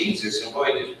see Jesus and boy,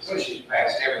 it just pushes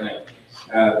past everything.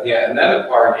 Another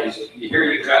part is here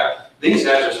you got these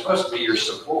guys are supposed to be your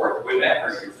support. Wouldn't that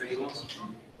hurt your feelings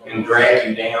and drag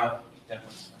you down?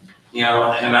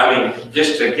 And I mean,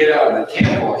 just to get out of the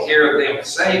temple, hear them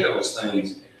say those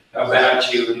things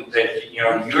about you, that,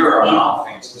 you're an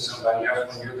offense to somebody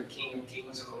else when you're the King of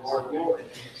Kings and the Lord of Lords.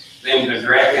 Then to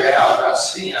drag it out about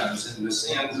sins and the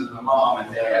sins of the mom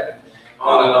and dad,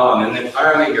 on and on. And then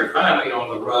finally, you're finally on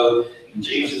the road, and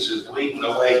Jesus is leading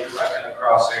the way, trucking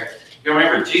across there. You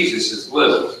remember, Jesus is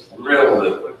little, real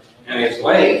little. And his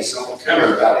legs don't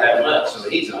cover about that much, so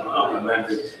he's alone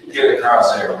to get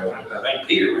across there. I think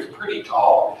Peter was pretty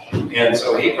tall, and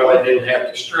so he probably didn't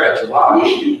have to stretch a lot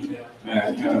to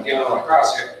get on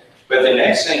across here. But the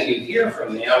next thing you hear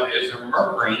from them is a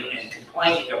murmuring and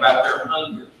complaining about their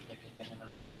hunger.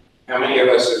 How many of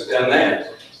us have done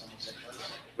that?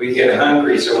 We get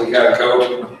hungry, so we got to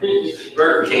go to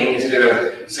Burger King instead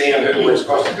of seeing who we're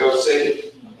supposed to go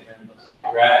see,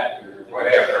 right, or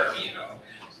whatever,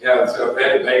 so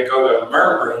they go to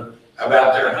murmuring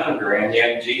about their hunger, and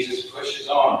yet Jesus pushes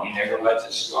on. He never lets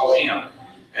it slow him.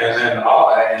 And then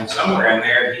and somewhere in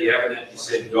there, he evidently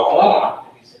said, go on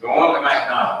to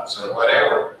McDonald's or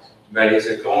whatever. But he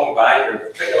said, go and buy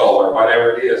your fill or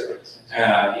whatever it is.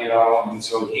 And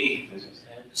so he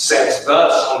sets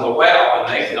thus on the well,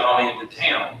 and they've gone into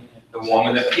town. The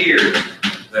woman appeared.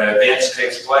 The event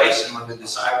takes place, and when the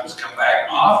disciples come back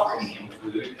offering him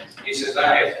food, he says,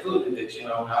 I have food that you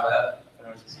know not of.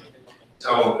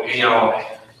 So,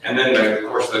 and then, of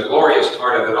course, the glorious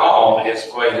part of it all is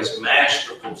quite his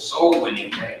masterful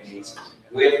soul-winning techniques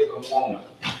with a woman.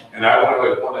 And I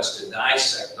really want us to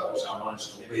dissect those. I want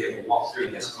us to be able to walk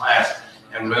through this class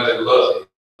and really look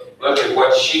at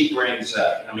what she brings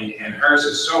up. I mean, and hers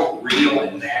is so real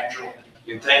and natural.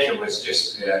 You'd think it was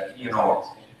just, and you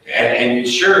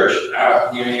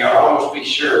you'd almost be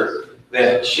sure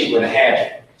that she would have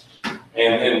it.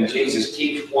 And Jesus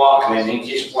keeps walking and he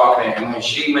keeps walking. And when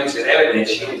she makes it evident,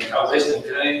 she was listening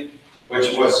to him,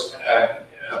 which was a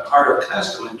part of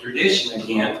custom and tradition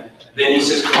again. Then he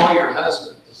says, call your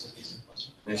husband.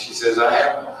 And she says, I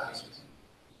have no husband.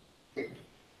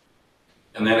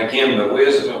 And then again, the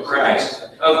wisdom of Christ,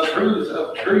 of truth.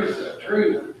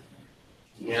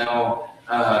 You have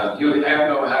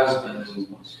no husband.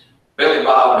 And Billy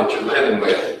Bob that you're living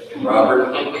with,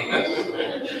 Robert.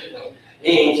 He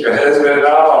ain't your husband at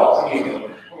all.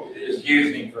 Just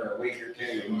use him for a week or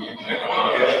two.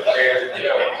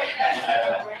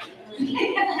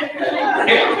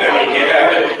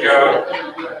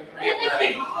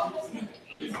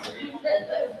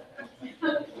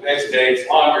 Next day it's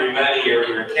laundry money or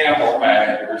your camel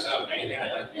bag or something.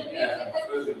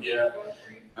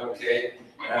 Okay.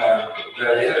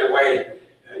 The other way,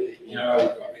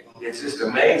 it's just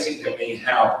amazing to me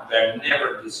how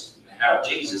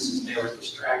Jesus is never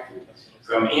distracted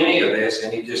from any of this,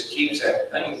 and he just keeps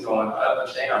that thing going up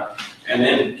and down. And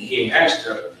then he has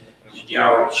to,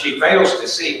 she fails to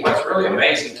see what's really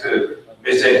amazing too,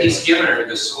 is that he's given her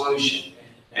the solution.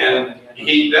 And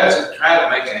he doesn't try to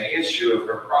make an issue of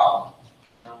her problem.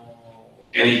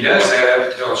 And he does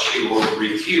that until she will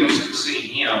refuse to see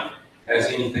him as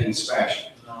anything special.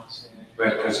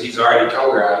 But because he's already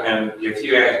told her, and if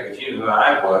you knew who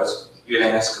I was, you'd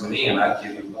ask me, and I'd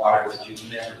give you water that you'd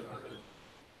never heard.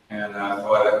 And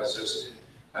boy, that was just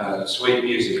sweet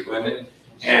music, wasn't it?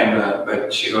 And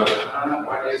but she goes,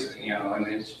 what is it? And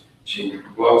then she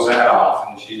blows that off,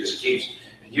 and she just keeps.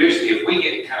 Usually, if we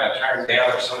get kind of turned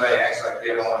down, or somebody acts like they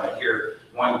don't want to hear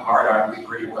one part, I'd be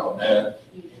pretty well done.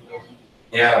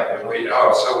 Yeah,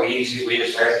 so easy. We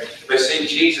just but see,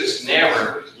 Jesus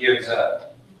never gives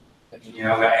up.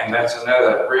 And that's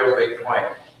another real big point.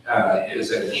 Is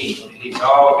that he's going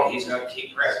to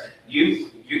keep pressing. You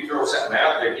throw something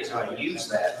out there, he's going to use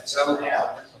that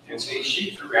somehow And see,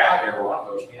 she threw out every one of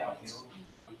those points.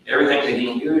 Everything that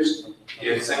he used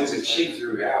is things that she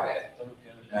threw out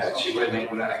at. She wouldn't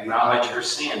even acknowledge her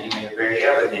sin. He made it very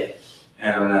evident.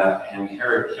 And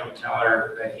heard him tell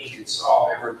her that he could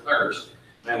solve every thirst.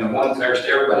 And the one thirst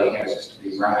everybody has is to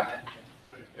be right.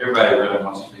 Everybody really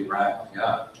wants to be right with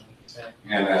God.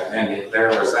 And there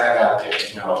was that out there,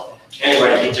 you know.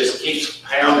 Anyway, he just keeps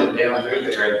pounding down through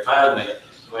there. And finally,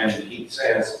 when he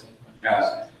says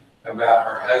about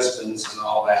her husbands and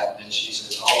all that, and she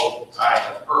says, "Oh, I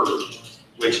have heard,"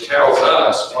 which tells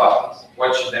us what?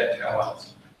 What should that tell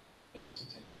us?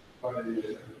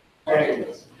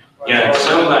 Yeah,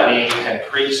 somebody had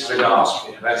preached the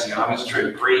gospel. That's the honest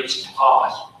truth. Preached,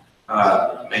 taught.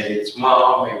 Maybe it's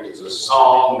mom, maybe it's a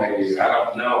song, maybe I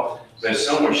don't know. But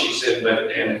somewhere she said,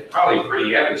 and it's probably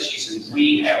pretty evident, she said,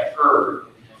 "We have heard."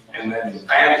 And then the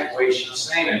emphatic way she's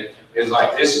saying it is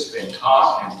like this has been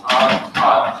taught and taught and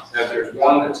taught, that there's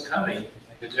one that's coming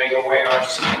to take away our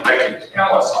sin. They can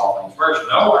tell us all things. First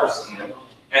know our sin,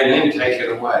 and then take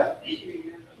it away.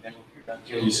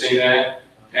 Can you see that?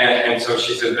 And so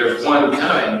she said, there's one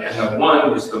coming, and the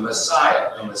one is the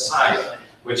Messiah,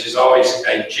 which is always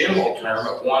a general term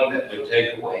of one that would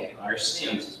take away our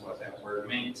sins, is what that word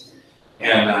means.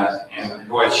 And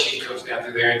boy, she comes down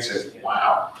through there and says,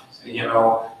 wow, you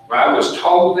know, I was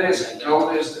told this and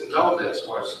told this and told this.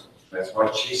 That's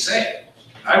what she said.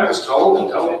 I was told and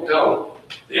told and told.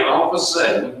 Then all of a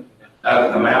sudden, out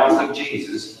of the mouth of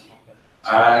Jesus,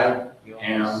 I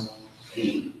am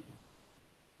he.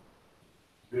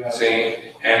 See,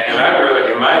 and I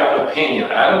really, in my own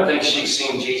opinion, I don't think she's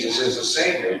seen Jesus as a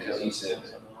savior until he said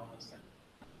that.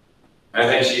 I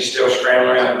think she's still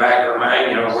scrambling around the back of her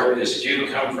mind, you know, where did this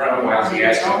Jew come from? Why is he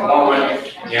asking a woman?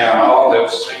 Yeah, all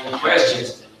those same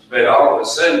questions. But all of a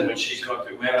sudden, when she's going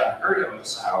through, man, I heard of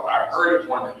Messiah. I heard of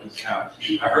one that would come.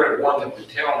 I heard of one that would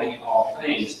tell me all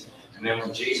things. And then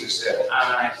when Jesus said,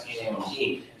 I am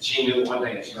he, she knew one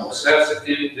thing, there's no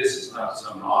substitute. This is not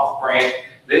some off-brand.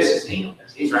 This is him.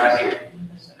 He's right here.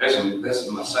 This is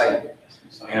my Savior.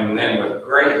 And then with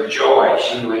great joy,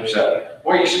 she leaps up.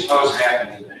 What do you suppose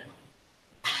happened to them?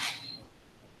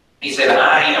 He said,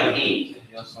 I am he.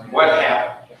 What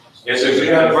happened? Yes, there's a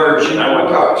conversion. I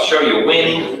want to show you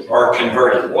winning or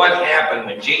converting. What happened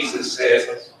when Jesus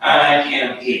says, I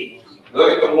am he?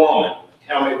 Look at the woman.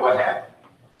 Tell me what happened.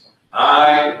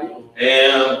 I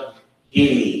am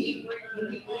he.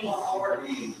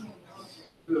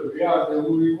 The reality of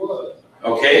who he was.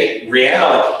 Okay,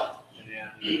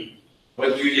 reality. What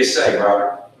did you just say,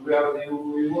 Robert? The reality of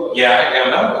who he was. Yeah, I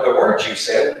know the words you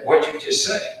said. What did you just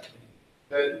say?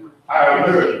 That I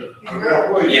heard.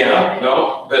 Yeah,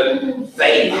 no, but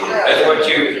faith. That's what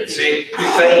you see.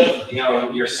 Faith. You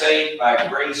know, you're saved by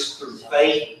grace through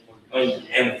faith,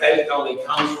 and faith only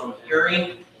comes from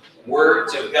hearing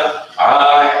words of God.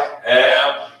 I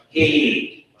am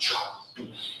he.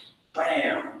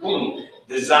 Bam, boom.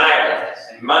 Desire,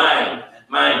 mind.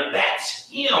 That's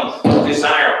him.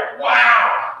 Desire.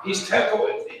 Wow.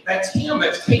 That's him.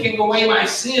 That's taking away my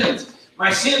sins.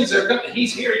 My sins are gone.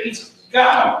 He's here. He's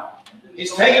God.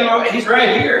 He's taking away. He's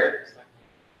right here.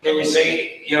 Can you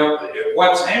see? You know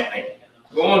what's happening?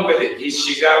 Go on with it.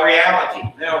 She got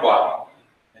reality. Now what?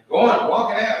 Go on.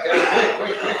 Walk it out.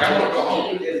 Quick. I want to go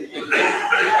home.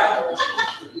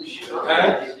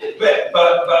 But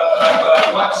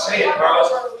what say it, Carlos?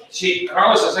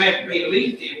 Carlos is saying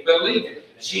believed it.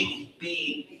 She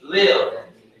believed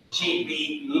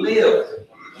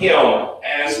him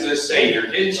as the Savior,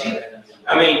 didn't she?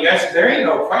 I mean, there ain't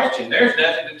no question. There's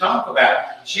nothing to talk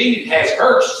about. She has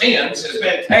her sins has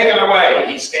been taken away.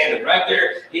 He's standing right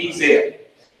there. He's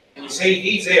it. And you see,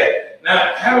 he's it.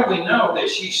 Now, how do we know that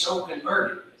she's so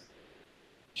converted?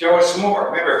 Show us some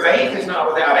more. Remember, faith is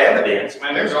not without evidence.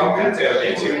 Man, there's all kinds of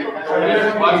evidence here.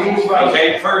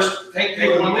 Okay, first, take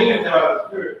one thing at a time.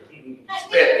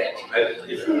 Spit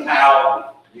it.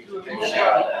 How?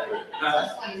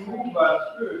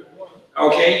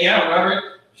 Okay, yeah, Robert.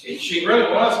 She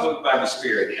really was moved by the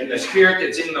Spirit. And the Spirit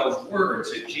that's in those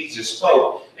words that Jesus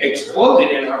spoke exploded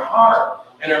in her heart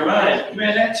and her mind.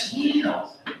 Man, that's him.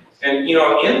 And, you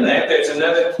know, in that, there's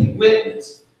another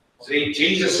witness. See,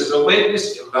 Jesus is a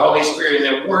witness. The Holy Spirit in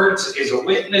their words is a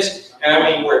witness. And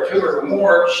I mean, where two or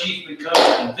more, she's become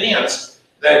convinced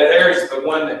that there's the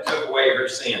one that took away her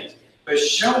sins. But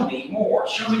show me more.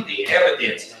 Show me the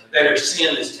evidence that her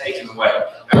sin is taken away.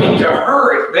 I mean, to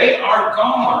her, they are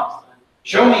gone.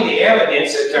 Show me the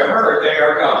evidence that to her, they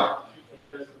are gone.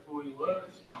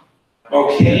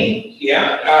 Okay,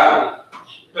 yeah.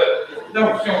 But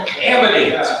no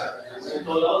evidence.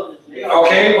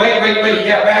 Okay, wait,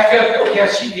 yeah, back up, though. Yeah,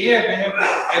 she did, man,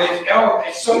 and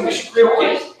it's so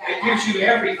descriptive, it gives you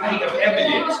everything of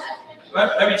evidence.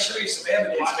 Let me show you some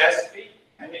evidence, guys.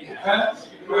 Huh?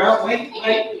 Well, wait,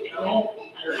 no,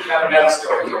 there's got another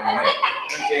story here,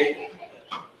 okay?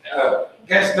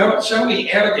 Guys, don't show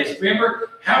me evidence, remember,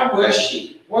 how was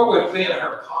she? What would have been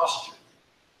her posture?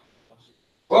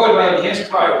 What would have been his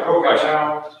posture?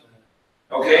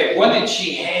 Okay, what did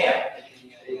she have?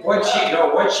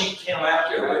 What she came out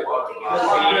there with?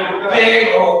 A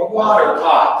big old water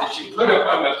pot that you put up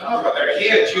on the top of their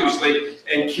heads usually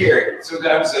and carry it. So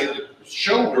that's a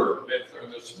shoulder, for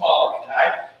the smaller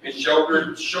type, and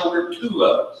shoulder two of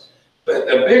them. But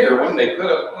the bigger one, they put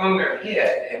up on their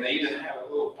head, and they even have a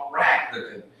little rack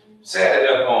that can set it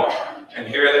up on. And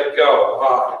here they go,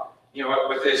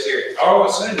 with this here. All of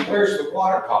a sudden, where's the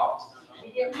water pot?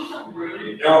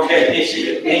 Okay, she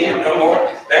didn't need it no more.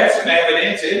 That's some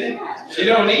evidence, isn't it? She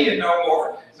don't need it no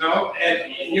more. No,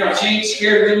 and she ain't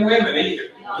scared of them women either.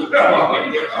 I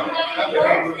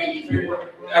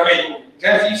mean,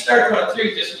 guys, you start going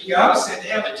through this, you ought to sit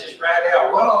down and just write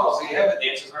out what all is the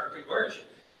evidence of her conversion.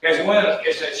 Because one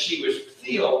is that she was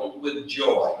filled with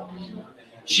joy.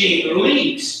 She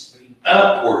leaps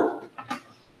upward.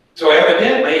 So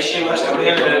evidently, she must have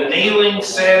been in a kneeling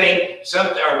setting,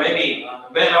 something, or maybe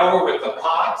bent over with the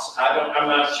pots. I'm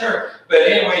not sure. But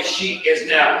anyway, she is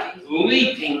now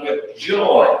leaping with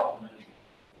joy.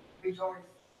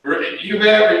 You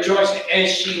better rejoice as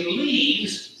she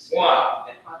leaves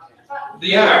what?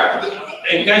 The iron.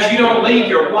 And guys, you don't leave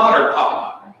your water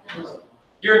pot.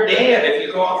 You're dead if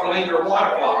you go off and leave your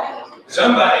water pot.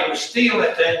 Somebody will steal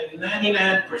it then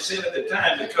 99% of the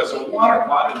time because a water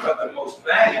pot is about the most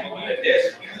valuable in the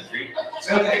desert country.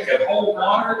 Something that can hold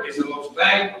water is the most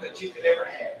valuable that you could ever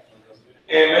have.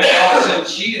 And then all of a sudden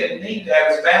she didn't need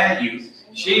that as value.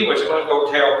 She was going to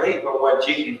go tell people what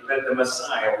Jesus, that the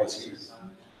Messiah was here.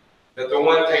 That the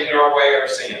one taking away our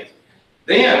sins.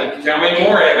 Then, tell me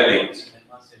more evidence.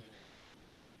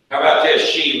 How about this?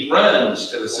 She runs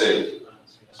to the city.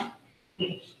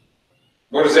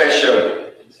 What does that show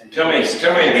you? Tell me the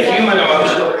human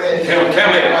emotion.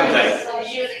 Tell me one thing.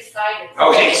 She was excited.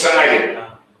 Okay, excited.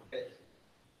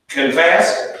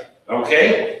 Confess.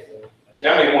 Okay.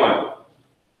 Tell me one.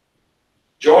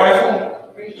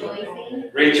 Joyful.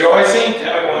 Rejoicing.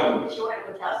 Tell me one.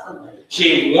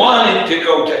 She wanted to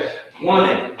go to,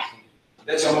 wanted.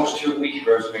 That's almost 2 weeks,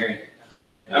 Rosemary.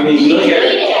 I mean, look at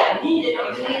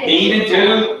it. Needed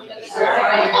to.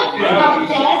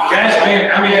 Guys, I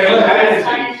mean,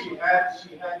 She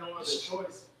had no other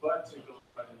choice but to go.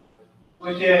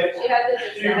 But yet,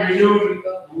 she renewed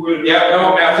with. yeah,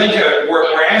 no, I think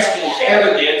we're asking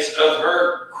evidence of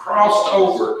her crossed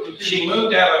over. She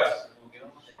moved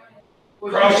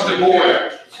crossed the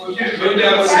border, moved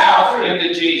out south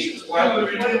into Jesus. What?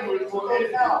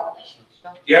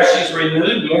 Yeah, she's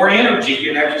renewed, more energy.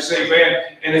 You'd have to say,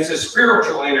 man, and it's a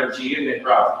spiritual energy, isn't it,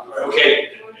 Rob?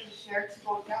 Okay.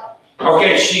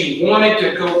 Okay, she wanted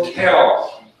to go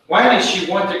tell. Why did she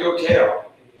want to go tell?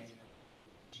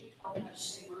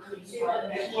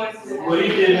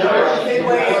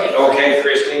 Okay,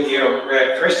 Christine,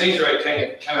 Christine's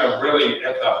right, kind of really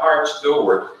at the heart's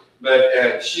door,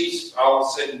 but she's all of a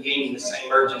sudden gaining the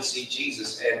same urgency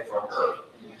Jesus had for her.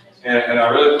 And I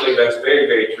really believe that's very,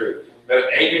 very true. But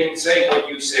Adrian, say what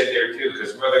you said there too,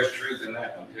 because well, there's truth in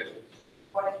that one too.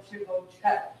 Wanted to go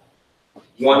tell.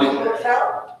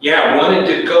 Wanted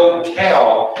to go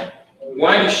tell.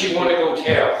 Why does she want to go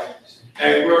tell?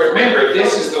 And remember,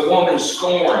 this is the woman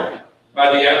scorned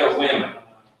by the other women.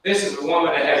 This is the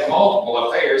woman that has multiple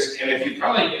affairs, and if you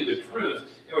probably knew the truth,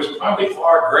 it was probably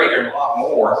far greater and a lot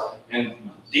more and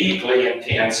deeply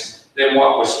intense than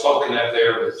what was spoken of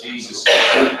there with Jesus.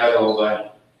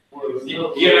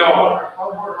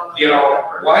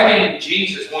 Why didn't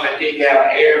Jesus want to dig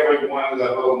out every one of the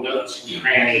little nooks and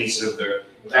crannies of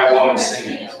that woman's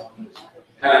sin?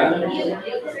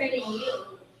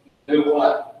 Do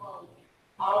what?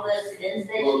 All the sins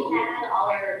that she had,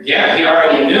 all her. Yeah, he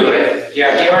already knew it.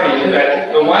 Yeah, he already knew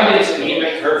that. But why doesn't he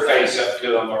make her face up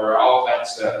to him or all that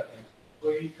stuff?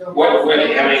 He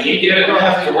did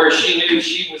enough to where she knew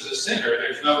she was a sinner,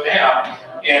 there's no doubt,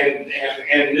 and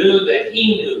knew that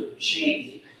he knew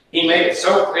he made it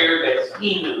so clear that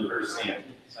he knew her sin.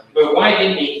 But why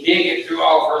didn't he dig it through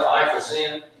all of her life of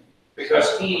sin?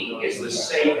 Because he is the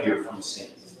Savior from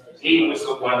sin. He was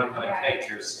the one who's going to take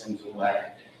your sins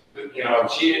away. But,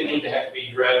 she didn't need to have to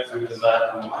be dragged through the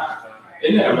mud and the mire.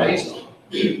 Isn't that amazing?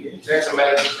 That's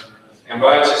amazing. And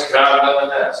boy, it's just God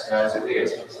loving us, guys, it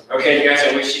is. Okay, guys,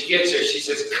 and when she gets there, she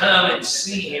says, come and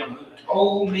see him who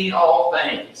told me all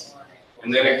things.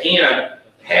 And then again,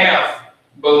 half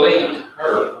believed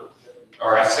her,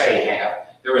 or I say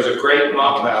half. There was a great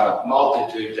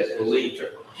multitude that believed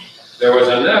her. There was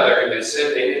another that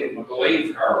said they didn't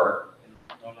believe her,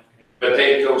 but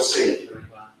they'd go see.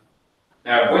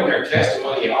 Now, wasn't their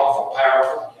testimony awful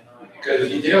powerful? Because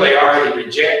you're really already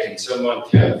rejecting someone,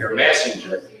 telling your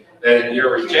messenger that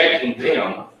you're rejecting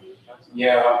them.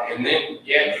 Yeah, and then,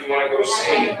 yeah, you want to go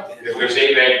see if there's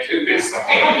anything to this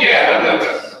thing.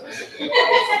 Yeah.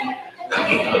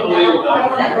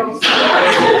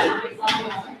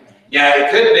 Yeah,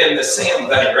 it could have been the sin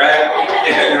thing,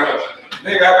 right?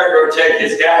 Maybe I better go check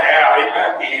this guy out. He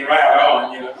might be right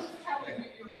on,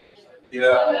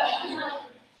 Yeah.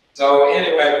 So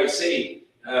anyway, we see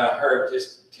her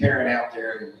just tearing out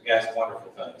there, and that's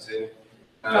wonderful things.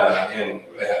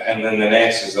 And then the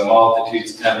next is the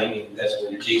multitudes coming, and that's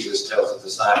what Jesus tells the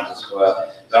disciples,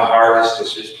 well, the harvest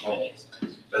is just plenty,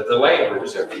 but the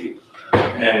laborers are few.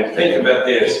 And think about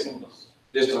this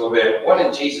just a little bit. What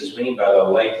did Jesus mean by the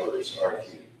laborers are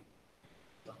few?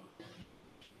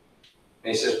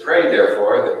 And he says, pray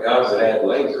therefore that God would add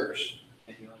laborers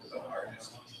to the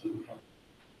harvest.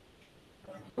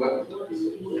 What?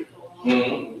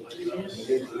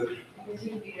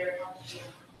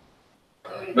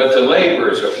 But the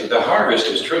laborers, the harvest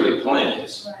is truly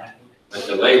plenteous. But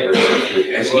the laborers,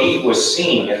 as he was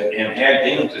seen and had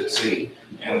them to see,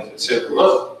 and said,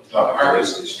 look, the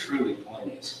harvest is truly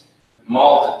plenteous.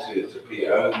 Multitudes of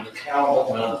people,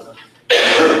 uncountable number.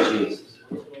 Jesus.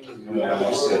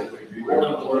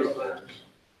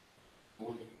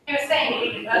 He was saying he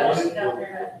needed others to go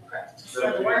there to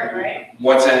spread the word, right?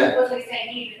 What's that? Wasn't he saying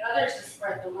he needed others to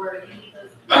spread the word? He needed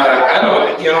I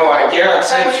don't, I'd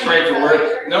say spread the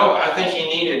word. No, I think he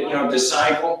needed,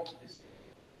 disciple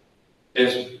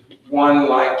is one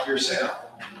like yourself.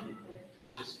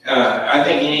 I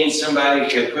think he needs somebody who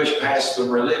can push past the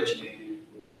religion.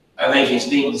 I think he's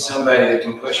needing somebody that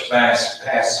can push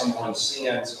past someone's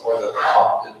sins or the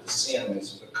thought that the sin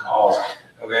is the cause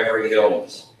of every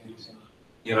illness.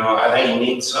 I think he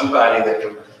needs somebody that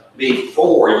can be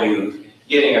for you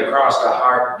getting across the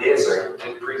hard desert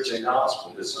to preach the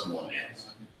gospel to someone else.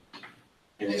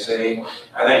 And you see,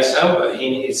 I think he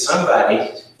needs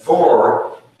somebody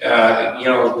for,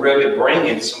 really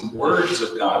bringing some words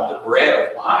of God, the bread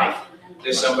of life,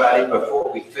 to somebody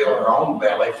before we fill our own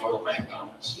belly full of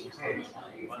McDonald's.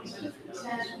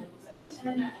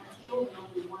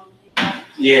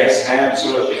 Yes,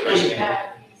 absolutely, Christine.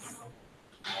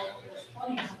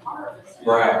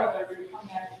 Right.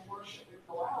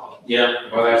 Yeah,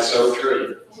 well, that's so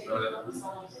true.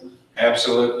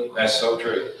 Absolutely, that's so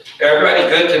true. Everybody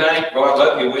good tonight? Well, I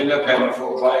love you. We end up having a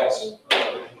full class.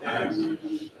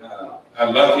 I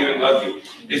love you and love you.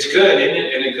 It's good, isn't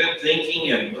it? And a good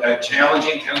thinking and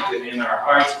challenging comes in our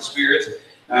hearts and spirits.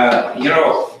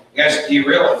 Guys, do you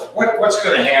realize what's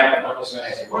going to happen? I'm just going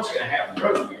to ask you, what's going to happen?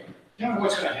 Tell me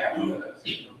what's going to happen with us.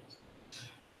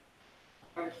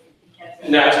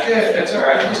 No, it's good. That's all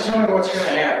right. Just tell me what's going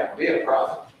to happen. Be a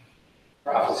prophet.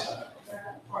 Prophesy.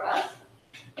 For us?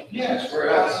 Yes, for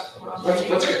us.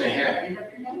 What's going to happen?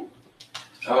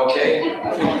 Okay.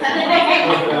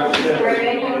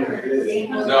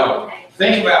 No.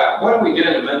 Think about what are we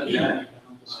doing Monday night?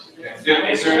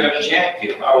 Is there an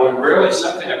objective? Are we really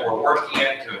something that we're working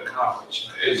at to accomplish?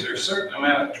 Is there a certain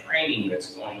amount of training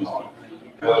that's going on?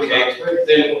 Okay.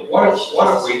 Then what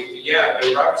if we? Yeah,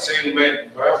 Rob saying we're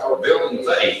building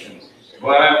faith. And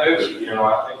well, I do. I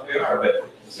think we are. But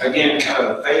again, kind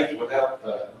of the faith without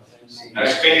the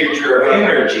expenditure of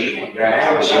energy.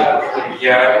 Yeah,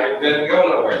 it doesn't go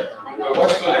nowhere. But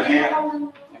what's going to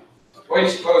happen? What do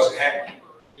you suppose happened?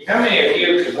 How many of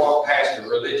you could walk past a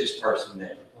religious person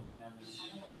then?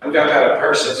 I'm talking about a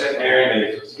person sitting there and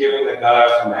they're giving the guy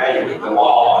from how you read the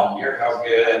law and you're how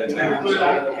good and that.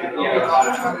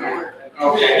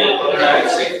 Okay, right,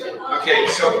 see? Okay,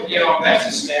 so, that's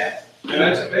a step. And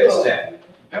that's a big step.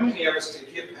 How many of us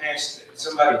could get past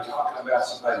somebody talking about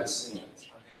somebody's sins?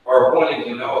 Or wanting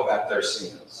to know about their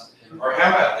sins? Or how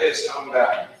about this, talking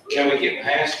about, can we get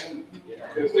past them?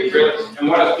 Could we really? And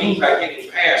what I mean by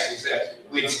getting past is that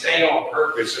we'd stay on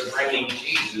purpose of bringing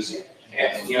Jesus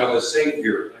and, the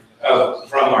Savior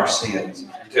from our sins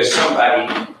to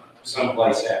somebody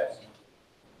someplace else.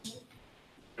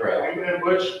 Right. And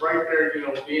Butch, right there,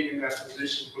 being in that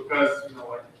position, because,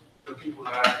 like the people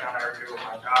that I encounter here with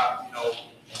my God,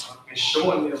 and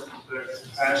showing them the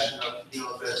compassion of,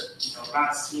 that,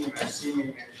 not seeing and seeing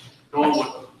and knowing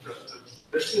what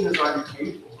the sin is already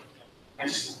paid for. And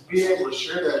just be able to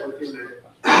share that with them,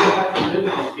 that they don't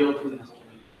have to live in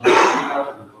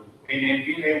guilt and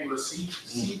being able to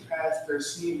see past their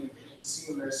sin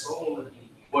seeing their soul and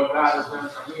what God has done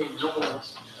for me and knowing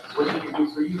what He can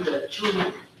do for you, that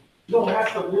truly, you don't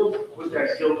have to live with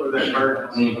that guilt or that burden.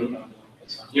 Mhm.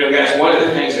 You know, guys, one of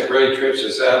the things that really trips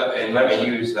us up, and let me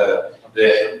use the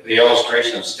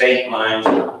illustration of state lines,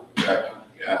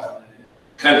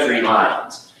 country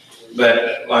lines,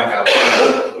 but like a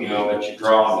line, you know, that you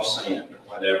draw on the sand or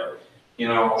whatever. You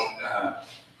know,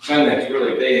 something that's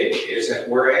really big is that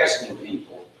we're asking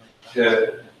people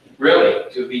to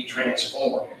really to be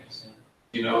transformed.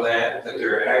 You know, that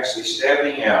they're actually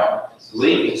stepping out,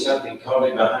 leaving something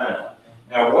totally behind.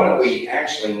 Now, what do we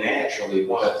actually naturally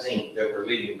want to think that we're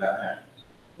leaving behind?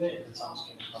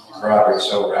 Robert's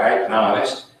so right and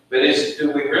honest, but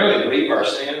do we really leave our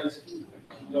sins?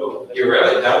 No, you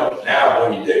really don't. Now,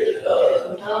 what do you do?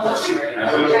 Try not to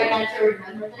remember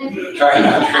them. Try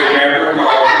not to remember.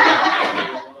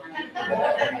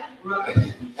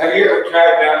 Have you ever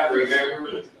tried not to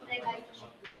remember?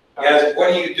 Yes,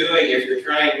 what are you doing if you're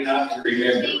trying not to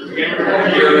remember?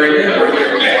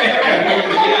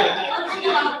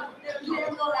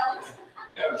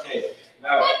 Okay,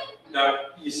 now,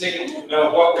 you see,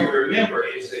 now what we remember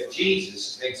is that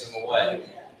Jesus takes them away.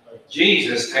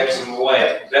 Jesus takes them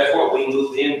away. That's what we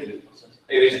move into.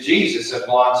 It is Jesus that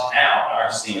blots out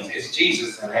our sins. It's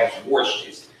Jesus that has washed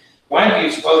us. Why do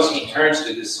you suppose He turns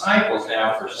to disciples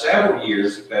now for several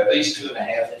years, at least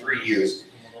 2.5, 3 years,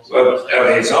 of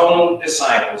His own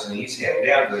disciples, and He's heading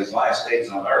down to His last days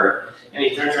on earth, and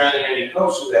He turns around and He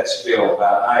goes through that spiel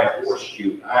about, I have washed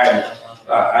you, I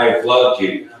have loved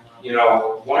you. You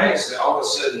know, why is all of a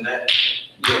sudden that,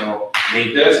 you know, and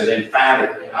He does it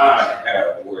emphatically, I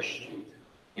have washed you.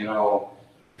 You know,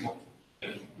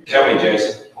 tell me,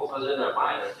 Jason. Because in their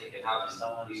mind, they're thinking, how can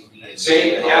somebody be?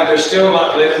 See, yeah, they're still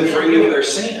not living free of their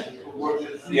sin.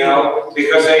 You know,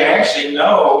 because they actually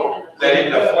know that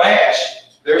in the flesh,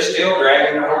 they're still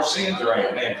dragging their sins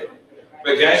around.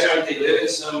 But guys, aren't they living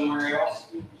somewhere else?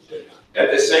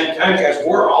 At the same time, guys,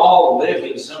 we're all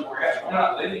living somewhere else. We're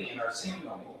not living in our sin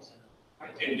no more.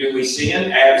 And do we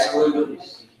sin? Absolutely.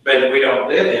 But we don't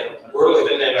live in it. We're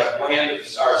living in a plan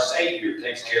that our Savior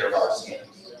takes care of our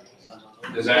sins.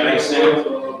 Does that make sense?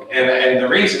 And the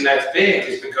reason that's big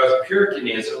is because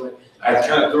Puritanism, I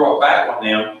kind of throw it back on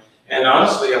them. And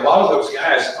honestly, a lot of those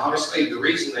guys, honestly, the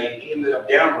reason they ended up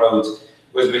down roads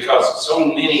was because so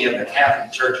many of the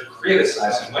Catholic Church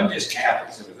criticized, it wasn't just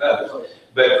Catholics, it was others,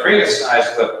 but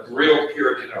criticized the real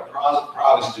Puritan or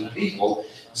Protestant people,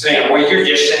 saying, well, you're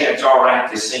just saying it's all right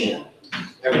to sin.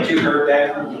 Haven't you heard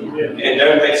that? And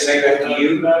don't they say that to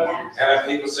you? Have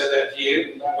people said that to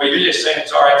you? Well, you're just saying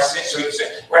it's all right to sin. So you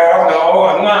say, well, no,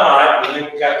 I'm not. And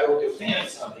then we got to go defend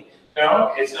something.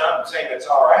 No, it's not saying it's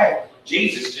all right.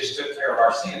 Jesus just took care of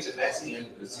our sins, and that's the end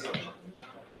of the sin.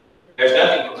 There's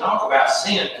nothing to talk about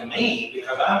sin to me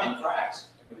because I'm in Christ.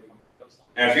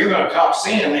 Now, if you're going to talk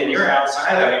sin, then you're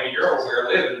outside of Him. You're over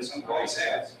there living someplace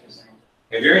else.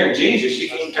 If you're in Jesus, you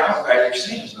can't talk about your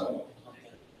sins no more.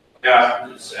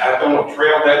 Now, I don't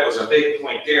trail, that was a big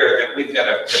point there that we've got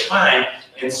to define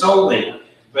and soul link.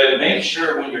 But make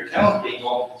sure when you're telling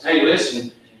people, hey,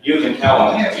 listen, you can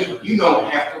tell them, yeah, you don't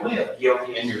have to live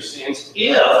guilty in your sins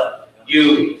if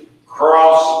you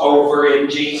cross over in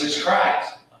Jesus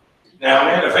Christ. Now,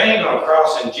 man, if they ain't going to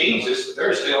cross in Jesus,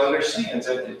 they're still in their sins.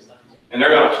 And they're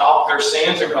going to talk their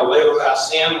sins. They're going to live without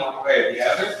sin one way or the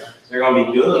other. They're going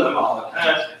to be doing them all the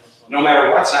time. No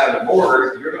matter what side of the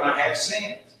border, you're going to have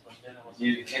sin.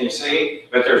 Can you see?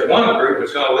 But there's one group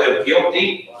that's going to live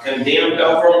guilty, condemned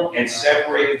over them, and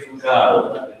separated from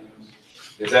God.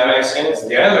 Does that make sense?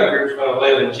 The other group's going to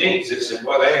live in Jesus, and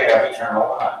well, they have eternal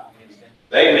life.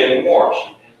 They've been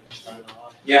washed.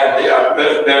 Yeah,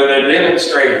 they're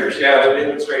demonstrators. Yeah, they're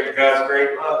demonstrating God's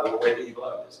great love, the way that He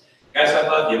loves us. Guys, I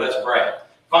love you. Let's pray.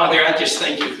 Father, I just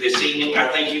thank you for this evening. I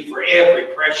thank you for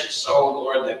every precious soul,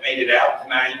 Lord, that made it out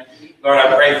tonight. Lord,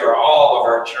 I pray for all of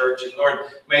our church. And Lord,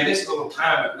 may this little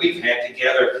time that we've had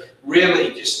together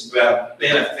really just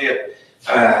benefit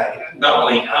not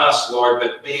only us, Lord,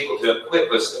 but be able to equip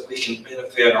us that we can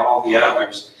benefit all the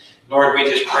others. Lord, we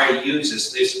just pray, use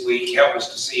us this week. Help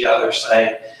us to see others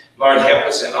saved. Lord, help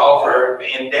us in all of our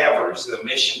endeavors, the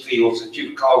mission fields that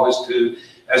you've called us to,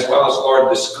 as well as,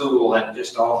 Lord, the school and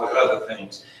just all the other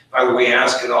things. Father, we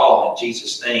ask it all in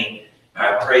Jesus' name.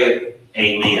 I pray it.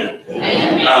 Amen.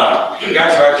 Guys,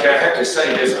 I have to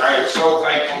say this. I am so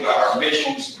thankful to our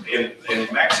missions in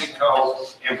Mexico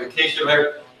in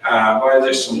particular. Boy,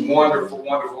 there's some wonderful,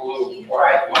 wonderful little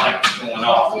white lights going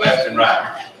off left and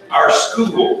right. Our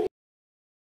school